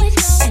know it,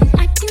 and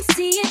I can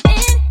see it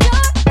in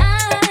your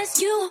eyes.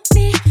 You want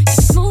me,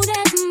 you're smooth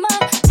as a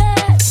mother,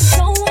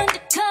 so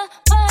undercover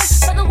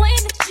by the way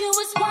that you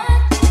was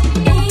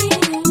watching me.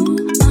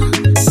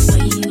 The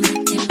way you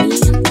looked at me,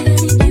 I'm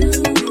feeling you.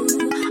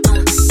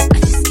 I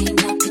just can't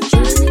help but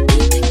trying to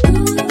keep it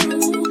cool.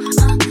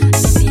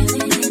 You feel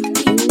it in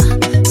me, when you do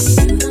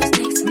those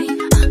things to me.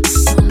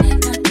 Don't let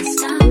nothing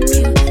stop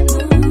you.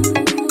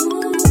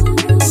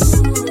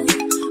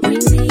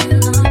 Bring me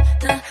along,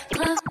 the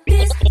club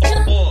is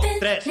jumping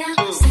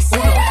now. Say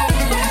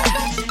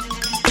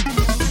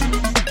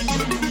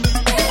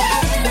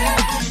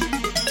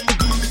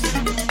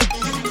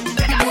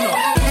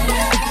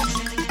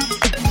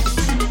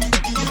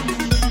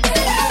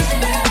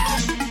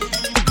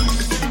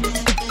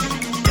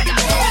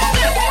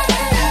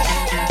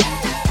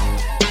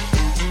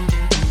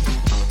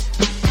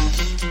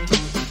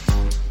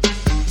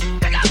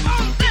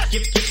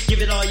Give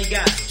it all you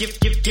got.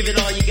 Give it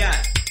all you got.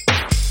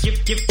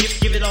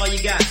 Give it all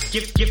you got.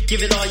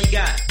 Give it all you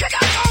got.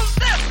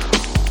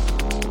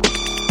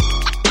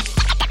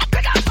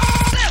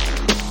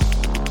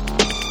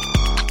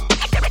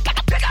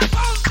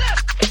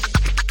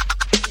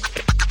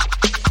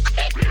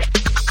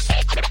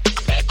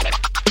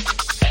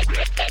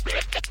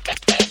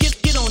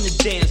 Get on the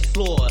dance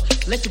floor.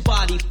 Let your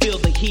body feel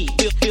the heat.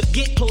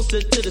 Get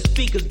closer to the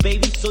speakers,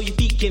 baby, so your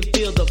feet can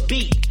feel the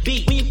beat.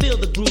 When you feel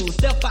the groove,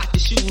 step out your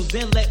shoes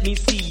and let me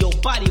see your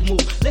body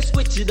move. Let's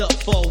switch it up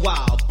for a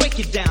while. Break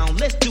it down,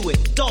 let's do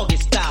it doggy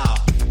style.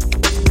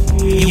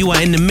 You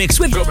are in the mix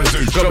with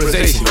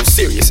Globalization on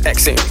Sirius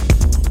XM.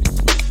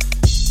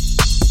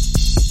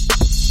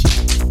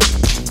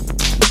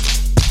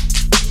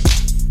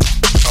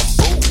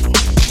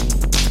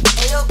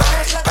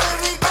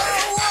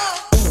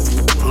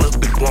 Little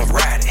bitch won't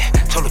ride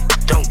it. Told her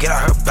don't get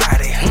out her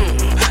body.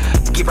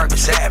 Get right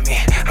beside me.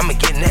 I'ma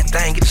get in that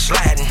thing, get it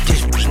sliding.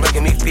 This was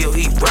making me feel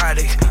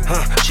erotic.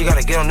 She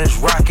gotta get on this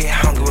rocket.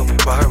 I don't give a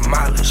fuck about her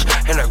mileage.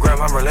 And her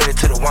grandma, I'm related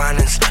to the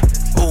Winans.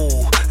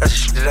 Ooh, that's the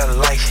shit that I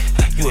like.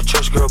 You a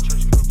church girl.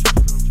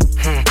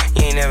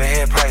 You ain't never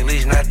had probably, at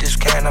least not this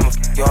kind. I'ma f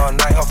you all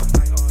night off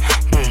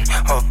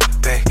off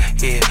back.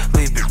 Yeah,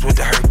 leave bitch with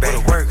the hurt back.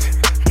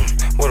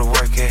 Where the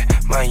work at?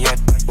 My young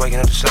waking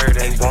up to serve.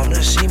 They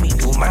wanna see me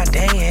do my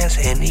dance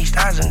in these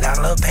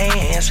 $1,000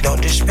 pants.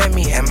 Don't disrespect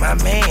me and my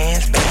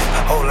mans.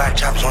 Bam, whole lot of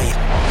chops on you.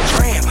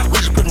 Tram, we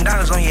just putting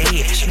dollars on your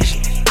head.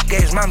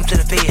 Gave his mama to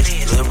the feds.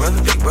 Little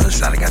brother, big brother,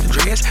 side I got the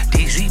dreads.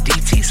 DZ,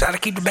 DT, side I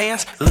keep the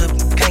bands. Little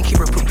can't keep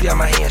her poopy on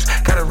my hands.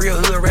 Got a real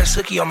hood rat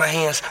sookie on my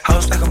hands.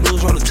 House like a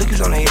blues rolling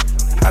cookies on the head.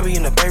 I be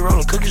in the bay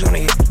rolling cookies on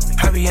the head.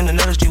 I be in the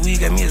nuts, the weed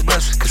got me as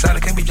blessed. Cause I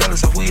can't be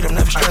jealous of weed, I'm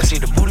never stressed. I see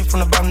the booty from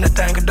the bottom, that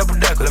thing a double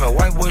decker. Let my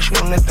white boy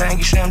shoot on that thing,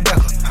 you Sam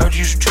Decker. Heard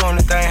you used to chew on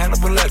that thing, had a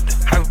selector.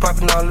 I be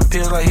popping all the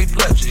pills like he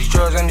flips. These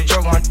drugs ain't a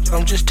joke,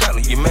 I'm just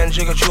telling. Your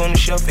manager got you on the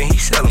shelf and he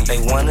selling. They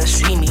wanna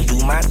see me do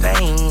my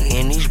thing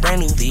in these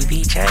brand new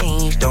VV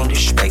chains. Don't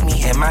disrespect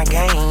me and my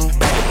game.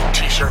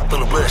 T-shirt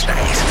full of blood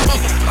stains.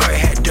 Already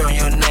had dirt on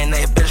your name,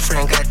 now your best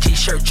friend got a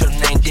t-shirt, your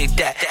name, dig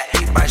that.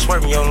 Big bite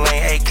swerving your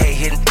lane, AK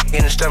hitting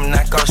in the stomach,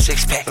 knock off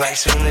 6-pack. Like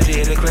soon as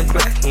it click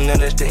clack. You know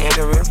that's the end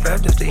of it, rap,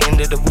 that's the end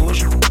of the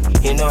bullshit.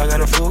 You know I got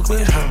a full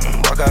clip,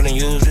 walk out and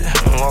use it.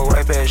 Walk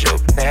right past you,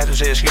 I had to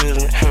say excuse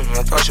me.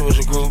 I thought she was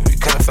a group, you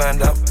couldn't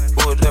find out.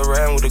 Pulled up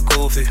around with a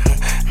goofy,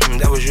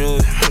 that was you.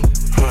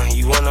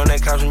 You went on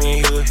that couch, me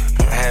and you.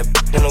 I had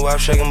in the wife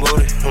shaking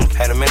booty.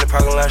 Had him in the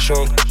parking lot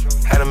showing.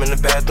 Had him in the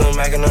bathroom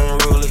acting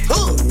unruly.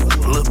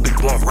 Little bitch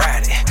won't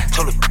ride it.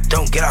 Told her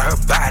don't get out her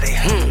body.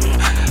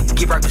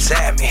 Get right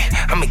beside me.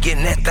 I'ma get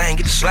in that thing,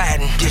 get to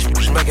sliding. This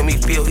was making me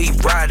feel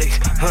erotic.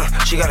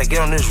 She gotta get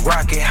on this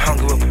rocket. I don't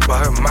give a fuck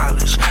about her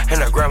mileage.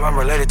 And her grandma, I'm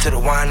related to the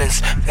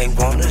Winans. They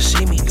wanna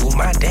see me do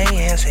my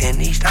dance in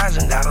these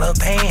 $1,000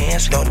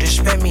 pants. Don't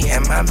disrespect me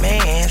and my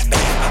mans.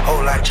 Bam,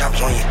 whole lot of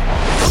chops on you.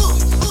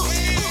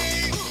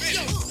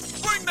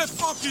 Bring that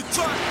funky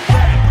truck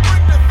back.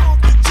 Bring that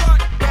funky truck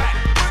back.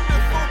 Bring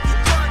that funky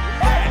truck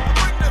back.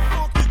 Bring that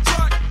funky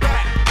truck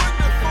back. Bring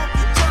that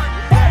funky truck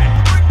back.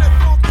 Bring that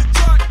funky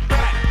truck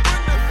back.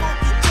 Bring that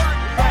funky truck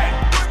back.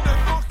 Bring that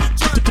funky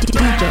truck back.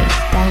 DJ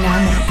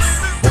Dynamics.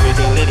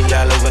 Everything litty,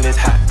 y'all love when it's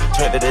hot.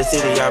 Trent to the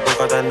city, I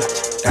broke all the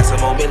notch. Got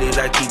some more millies,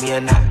 I keep me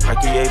a knot. I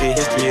created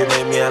history, it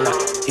made me a lot.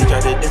 He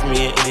tried to diss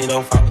me and he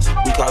don't follow.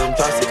 We call them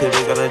toxic cause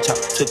they gonna chop.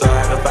 Took her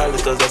out of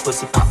violence cause that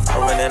pussy pop. I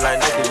run it like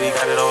Nike, we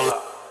got it on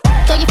lock.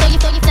 Throw your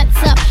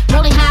sets up.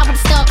 Rolling high with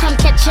the star, come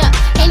catch up.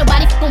 Ain't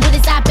nobody fucking with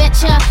us, I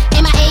betcha.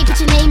 MIA, put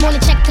your name on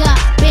the checkup.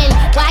 Been,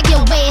 why get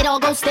away, it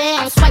all goes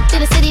down. Swipe to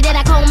the city that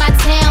I call my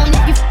town.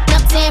 If you f***ing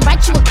up 10,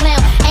 write you a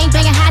clown. Ain't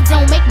banging high,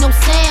 don't make no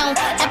sound.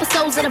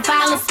 Episodes of the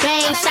violence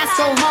bang. Shots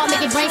go hard,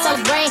 make your brain so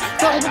brain.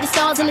 Throwing with the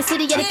stars in the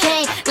city of the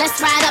king. Let's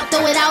ride up,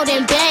 throw it out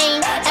and bang.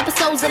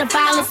 Episodes of the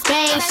violence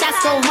bang. Shots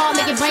go hard,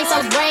 make your brain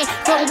so brain.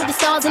 Throwing with the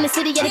stars in the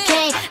city of the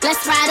king.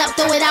 Let's ride up,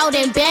 throw it out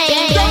and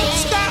bang. Don't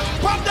stop,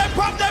 pop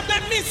that,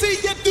 let me see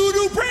you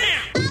do-do brand.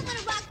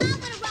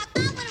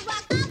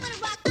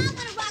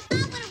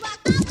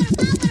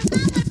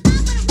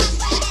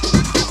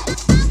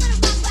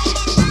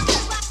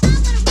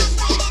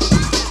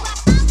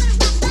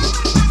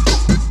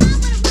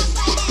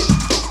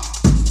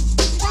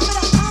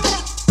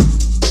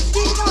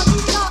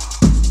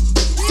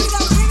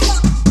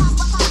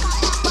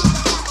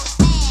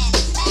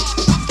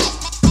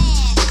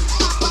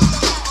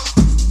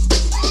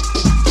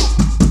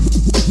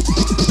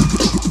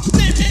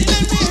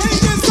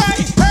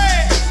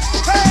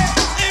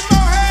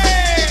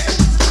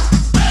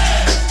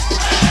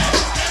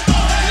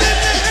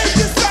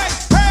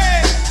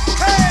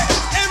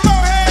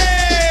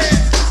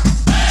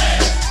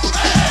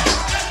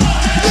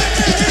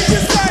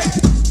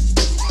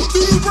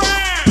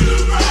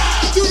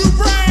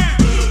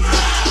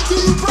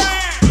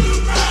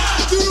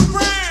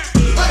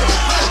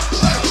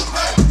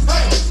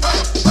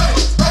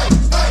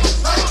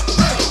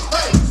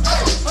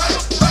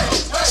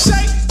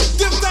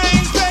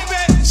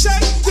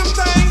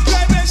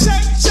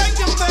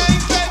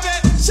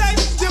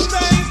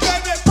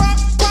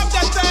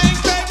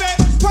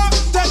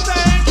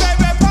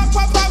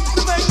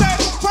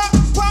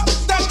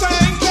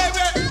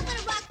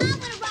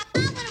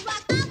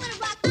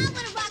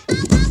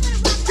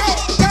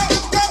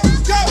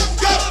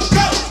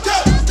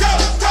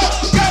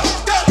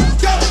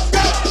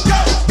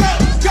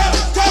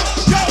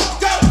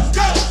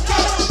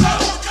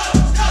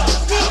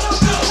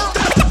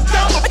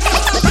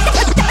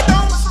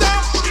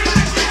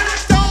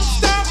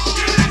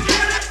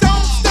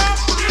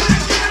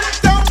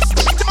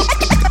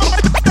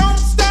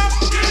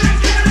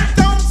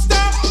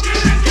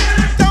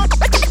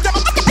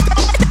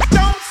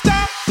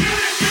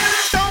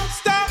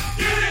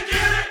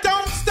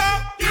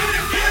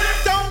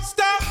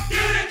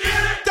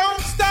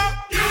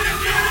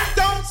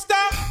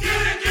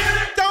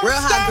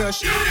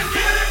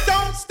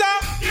 Don't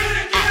stop.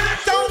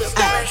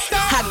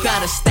 I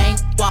got a stank,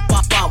 walk,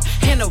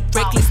 and a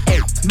reckless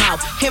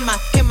mouth. Hear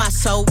my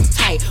soul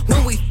tight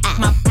when we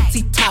my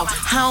pussy talk.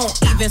 I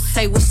don't even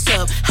say what's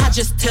up. I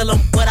just tell him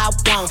what I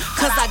want.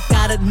 Cause I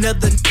got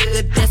another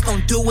nigga that's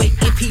gon' do it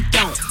if he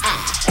don't.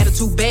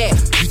 Attitude bad,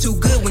 you too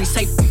good. When he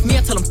say me,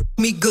 I tell him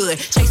me good.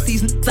 Chase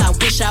these niggas, I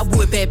wish I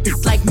would. Bad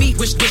bitch like me,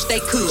 wish they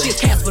could. She a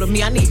casper to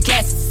me, I need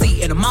gas to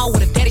see. And I'm all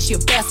with a daddy, she a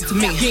bastard to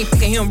me. He ain't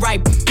fucking him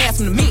right, pass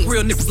him to me.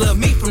 Real niggas love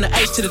me from the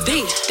H to the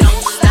D.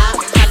 Don't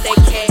stop, hot that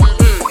cat,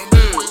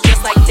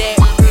 just like that.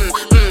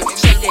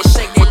 Shake that,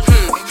 shake that,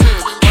 work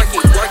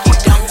it,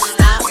 don't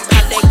stop,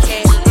 hot that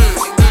cat,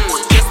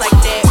 just like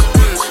that.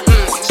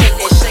 Shake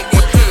that, shake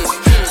that,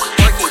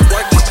 work it,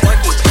 work it,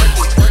 work it, work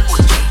it, work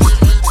it.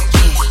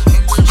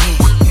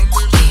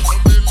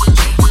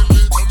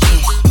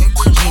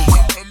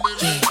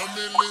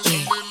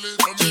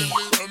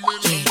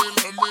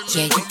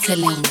 Yeah, you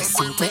tellin' with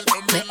some wet,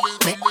 wet,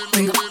 wet.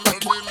 Bring a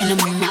bucket and a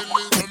mop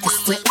with this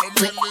wet,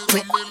 wet,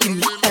 wet. Give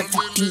me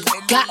everything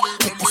you got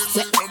with this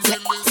wet, wet,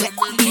 wet.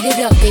 Beat it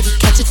up, baby,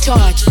 catch a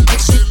charge.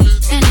 Extra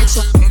and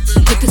extra.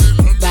 Put this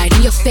right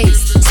in your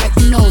face. Swipe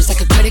your nose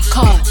like a credit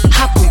card.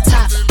 Hop on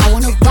top, I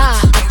wanna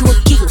ride. I do a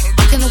giggle,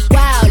 I'm kinda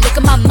wild. Look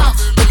at my mouth,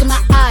 look at my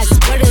eyes.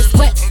 Wet is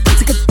wet,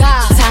 take a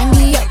dive. Tie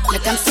me up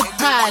like I'm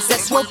surprised.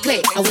 That's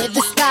roleplay, I wear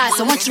disguise.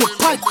 I want you to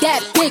park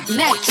that Big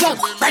Mac truck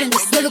right in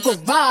this little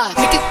garage.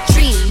 Make it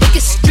dream, make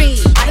it stream.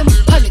 I don't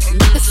public,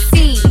 make the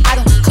scene. I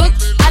don't cook,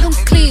 I don't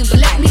clean, but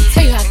let me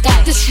tell you, I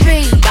got this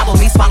ring. Gobble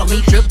me, swallow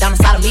me, drip down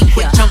inside of me.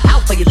 Quick jump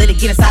out for you, let it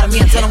get inside of me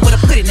and tell them where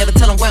to put it. Never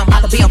tell them where I'm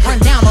about to be. I'm run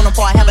down on them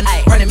before I have a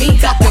night. Running me,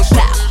 got your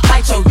style,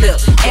 bite your lip.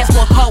 Ask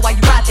for a call while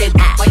you ride that.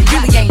 While you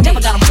really ain't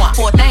never got him want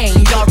for a thing.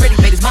 You already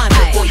made his mind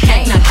up, boy.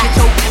 Can't now get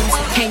your boots,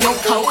 hang your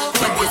coat.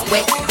 Put this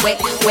wet, wet,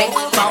 wet.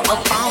 Phone a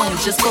phone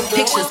just for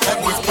pictures of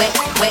this wet,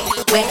 wet,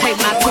 wet. Pay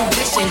my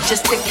tuition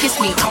just to kiss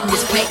me on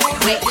this wet,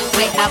 wet,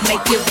 wet. I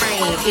make it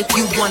rain if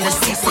you wanna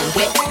see some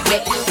wet,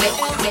 wet, wet,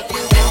 wet.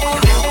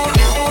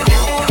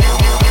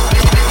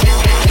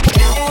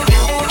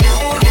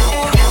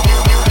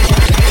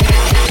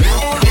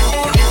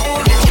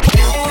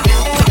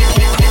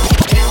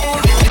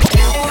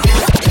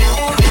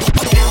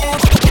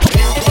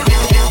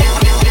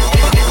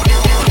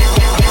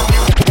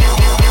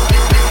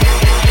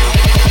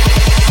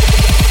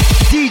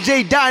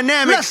 DJ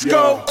Dynamics. Let's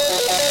go.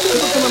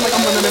 I'm feeling like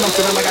I'm running and I'm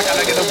feeling like I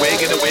gotta get away,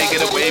 get away,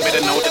 get away.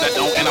 Better know that I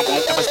don't and I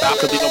won't ever stop.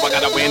 Cause you know I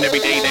gotta win every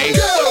day.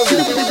 You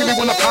really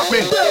wanna pop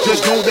me.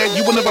 Just know that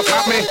you will never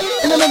pop me.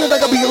 And I know that I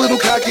gotta be a little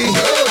cocky.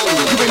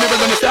 You ain't never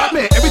gonna stop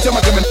me. Every time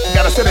I come in,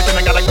 gotta set it, then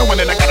I gotta go and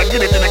then I gotta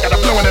get it, then I gotta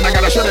blow and then I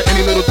gotta shut it.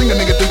 Any little thing a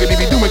nigga think that he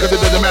be doing, cause it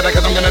doesn't matter,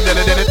 cause I'm gonna dead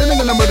it. Then I'm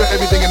gonna murder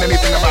everything and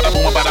anything about a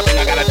boom, about a thing.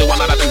 I gotta do a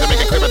lot of things to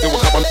make it clear to a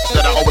couple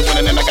that I always win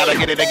and then I gotta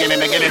get it again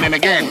and again and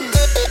again.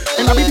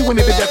 And I be doing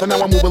it to death and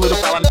now I move a little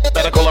foul.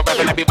 Better call a rap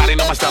and everybody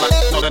know my style.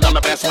 Know that I'm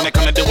the best when it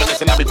come to doing this.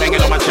 And I be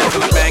banging on my chest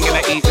and I bang in the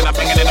east and I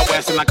bang it in the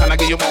west. And I kinda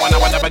give you more and I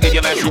will never give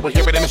you less. You will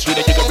hear it in the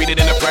street and you can read it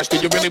in the press. Do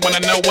you really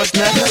wanna know what's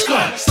next? Let's go.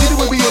 See the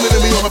way we on it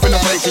and we all up in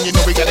the place. And you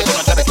know we got it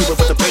gonna try to keep it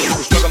with the pace.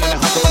 We struggle and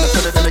hustle and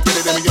set it and get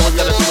it. And we always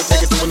gotta do it,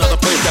 take it to another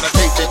place. Gotta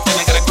taste it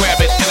and I gotta grab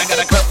it. And I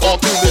gotta cut all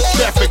through this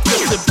traffic.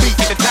 Just to beat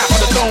at the top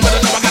of the dome. But I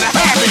know I gotta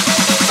have it.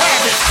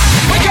 Have it.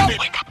 Wake up.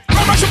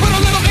 Run, rush, put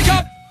a little pick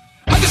up.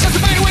 I just have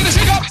to fade away the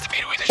shake up.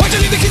 Why'd you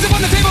leave the keys up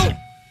on the table?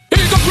 Here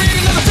you go, create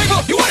another table.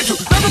 You wanted to.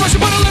 Run, rush,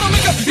 put a little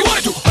makeup. You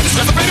wanted to. I just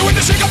have to fade away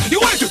the shake up. You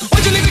wanted to.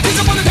 Why'd you leave the keys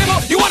up on the table?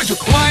 You wanted to.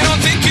 Why I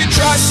don't think you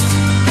trust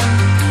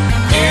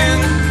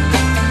in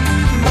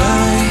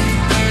my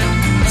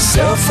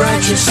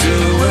self-righteous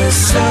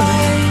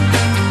suicide?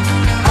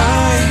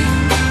 I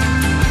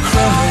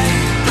cry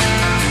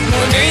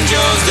when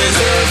angels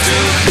deserve to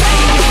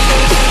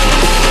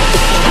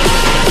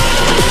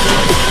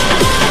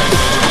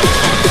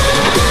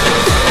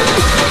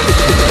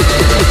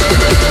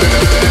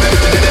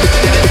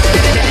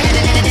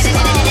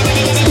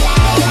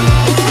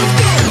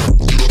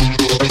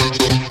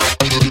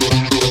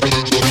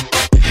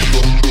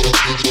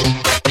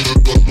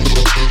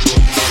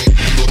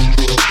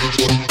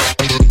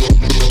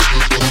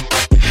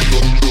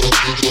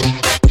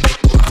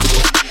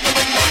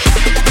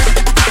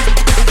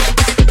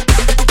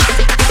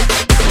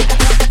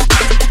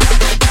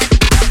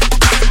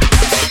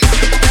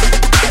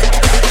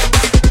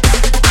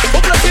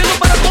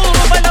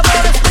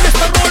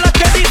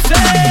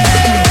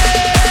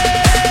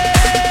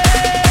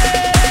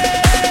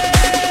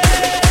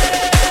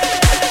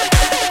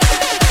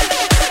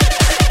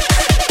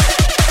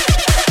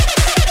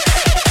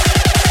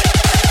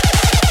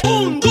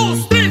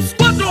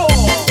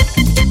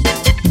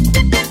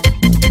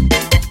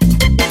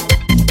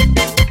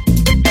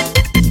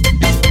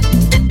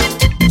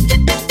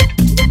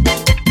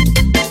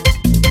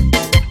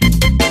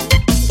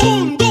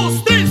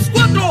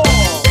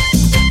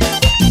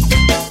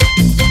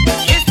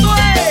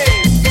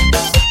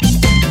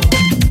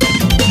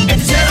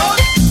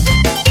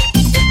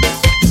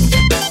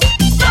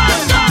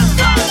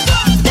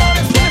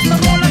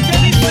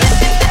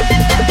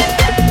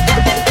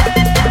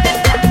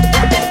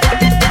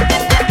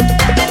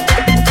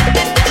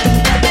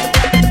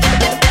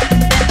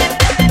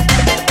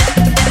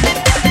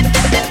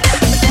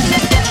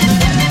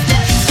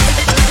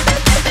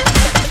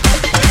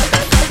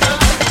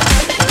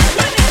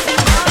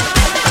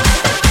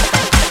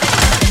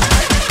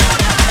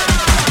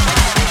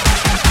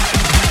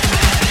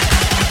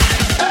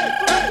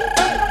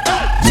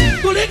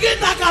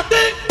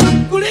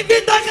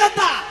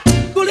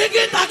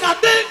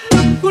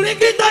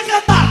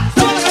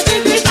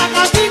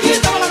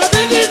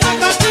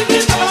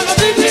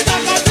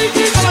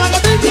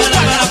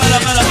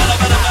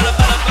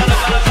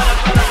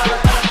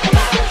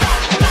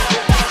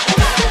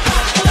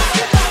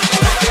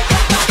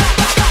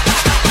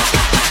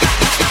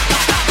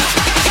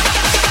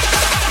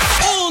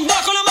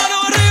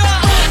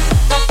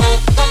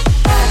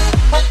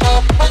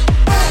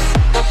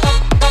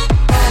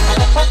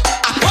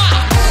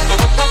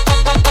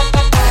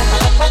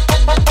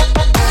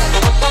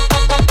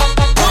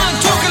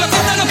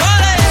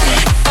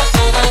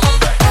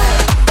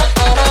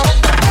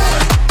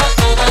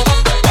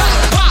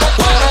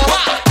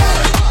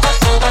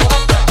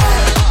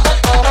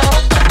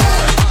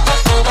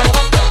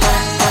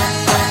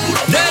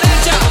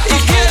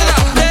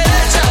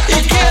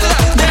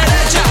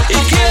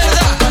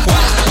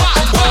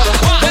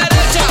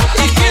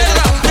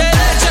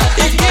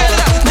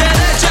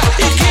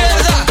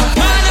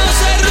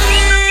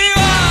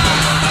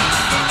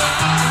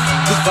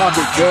Just pop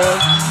it, girl.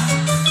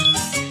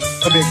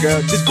 Come here,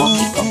 girl. Just pop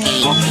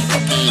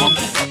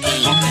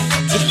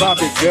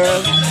it,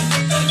 girl.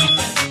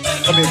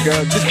 Come here,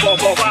 girl. Just pop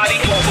it,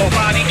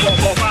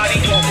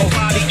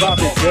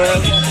 girl.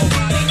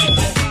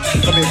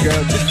 Come here,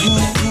 girl. Just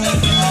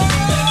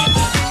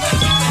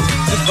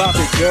pop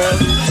it, girl.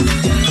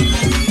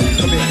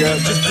 Come here, girl.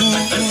 Just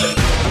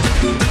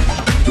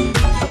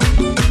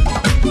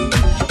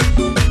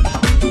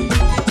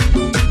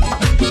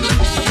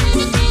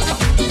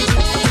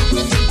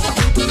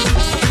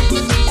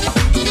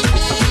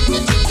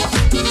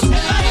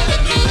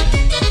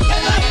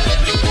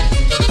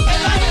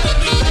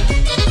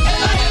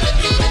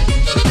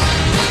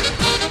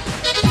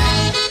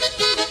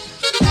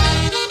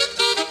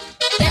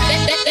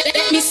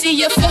see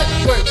your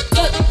footwork,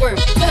 footwork,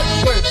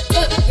 footwork,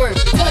 footwork,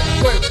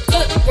 footwork,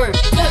 footwork,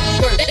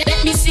 footwork.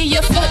 Let me see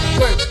your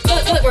footwork,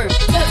 footwork,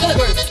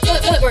 footwork,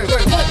 footwork,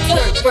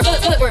 footwork,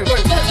 footwork,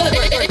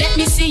 footwork. Let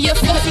me see your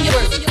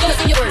footwork,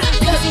 footwork,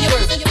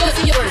 footwork, footwork,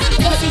 footwork,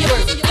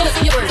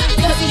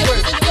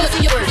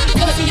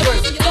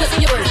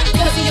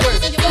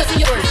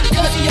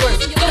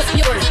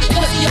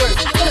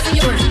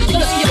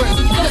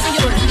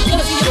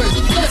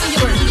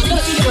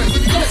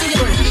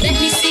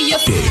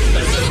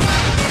 footwork,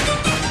 footwork,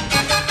 footwork,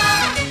 footwork, let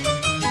me see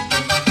your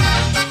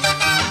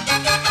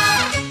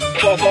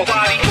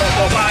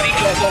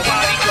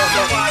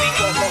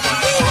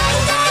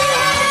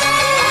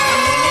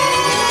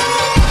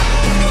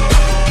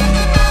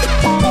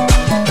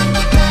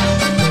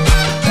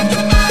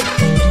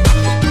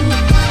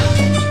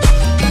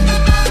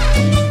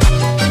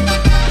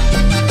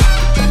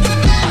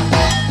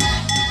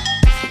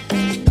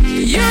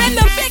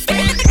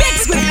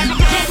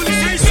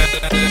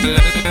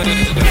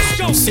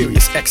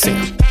Sirius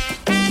XM.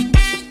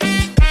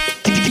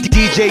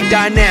 DJ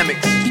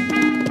Dynamics.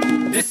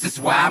 This is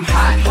why I'm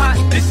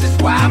hot. This is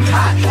why I'm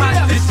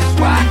hot. This is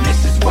why.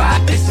 This is why.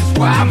 This is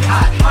why I'm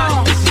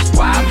hot. This is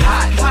why I'm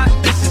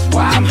hot. This is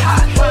why I'm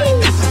hot.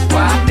 This is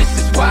why. This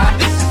is why.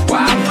 This is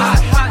why I'm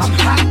hot. I'm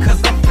hot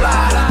 'cause I'm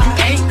fly.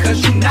 You ain't 'cause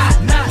you not.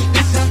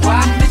 This is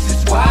why. This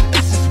is why.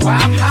 This is why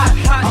I'm hot.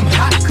 I'm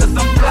hot 'cause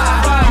I'm fly.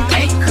 You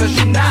ain't 'cause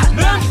you not.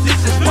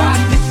 This is why.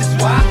 This is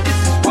why. This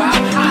is why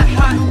I'm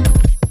hot.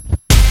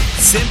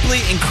 Simply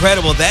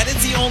incredible. That is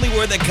the only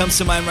word that comes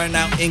to mind right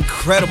now.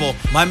 Incredible.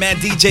 My man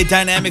DJ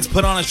Dynamics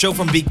put on a show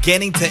from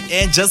beginning to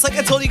end, just like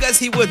I told you guys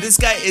he would. This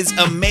guy is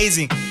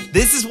amazing.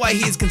 This is why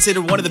he is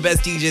considered one of the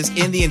best DJs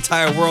in the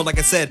entire world. Like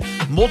I said,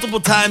 multiple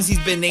times he's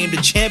been named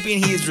a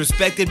champion. He is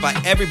respected by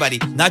everybody,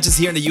 not just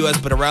here in the US,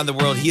 but around the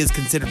world. He is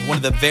considered one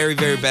of the very,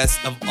 very best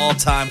of all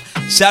time.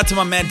 Shout out to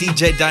my man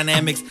DJ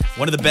Dynamics.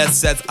 One of the best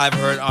sets I've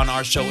heard on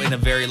our show in a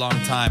very long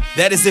time.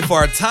 That is it for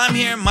our time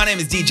here. My name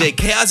is DJ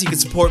Chaos. You can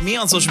support me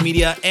on social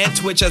media and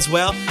Twitch as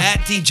well, at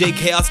DJ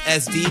Chaos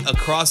SD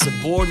across the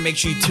board. Make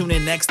sure you tune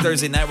in next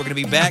Thursday night. We're going to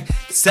be back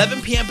 7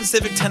 p.m.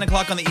 Pacific, 10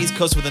 o'clock on the East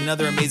Coast with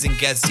another amazing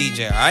guest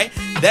DJ, all right?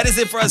 That is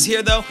it for us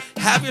here, though.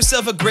 Have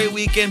yourself a great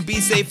weekend.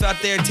 Be safe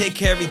out there. Take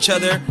care of each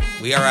other.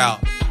 We are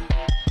out.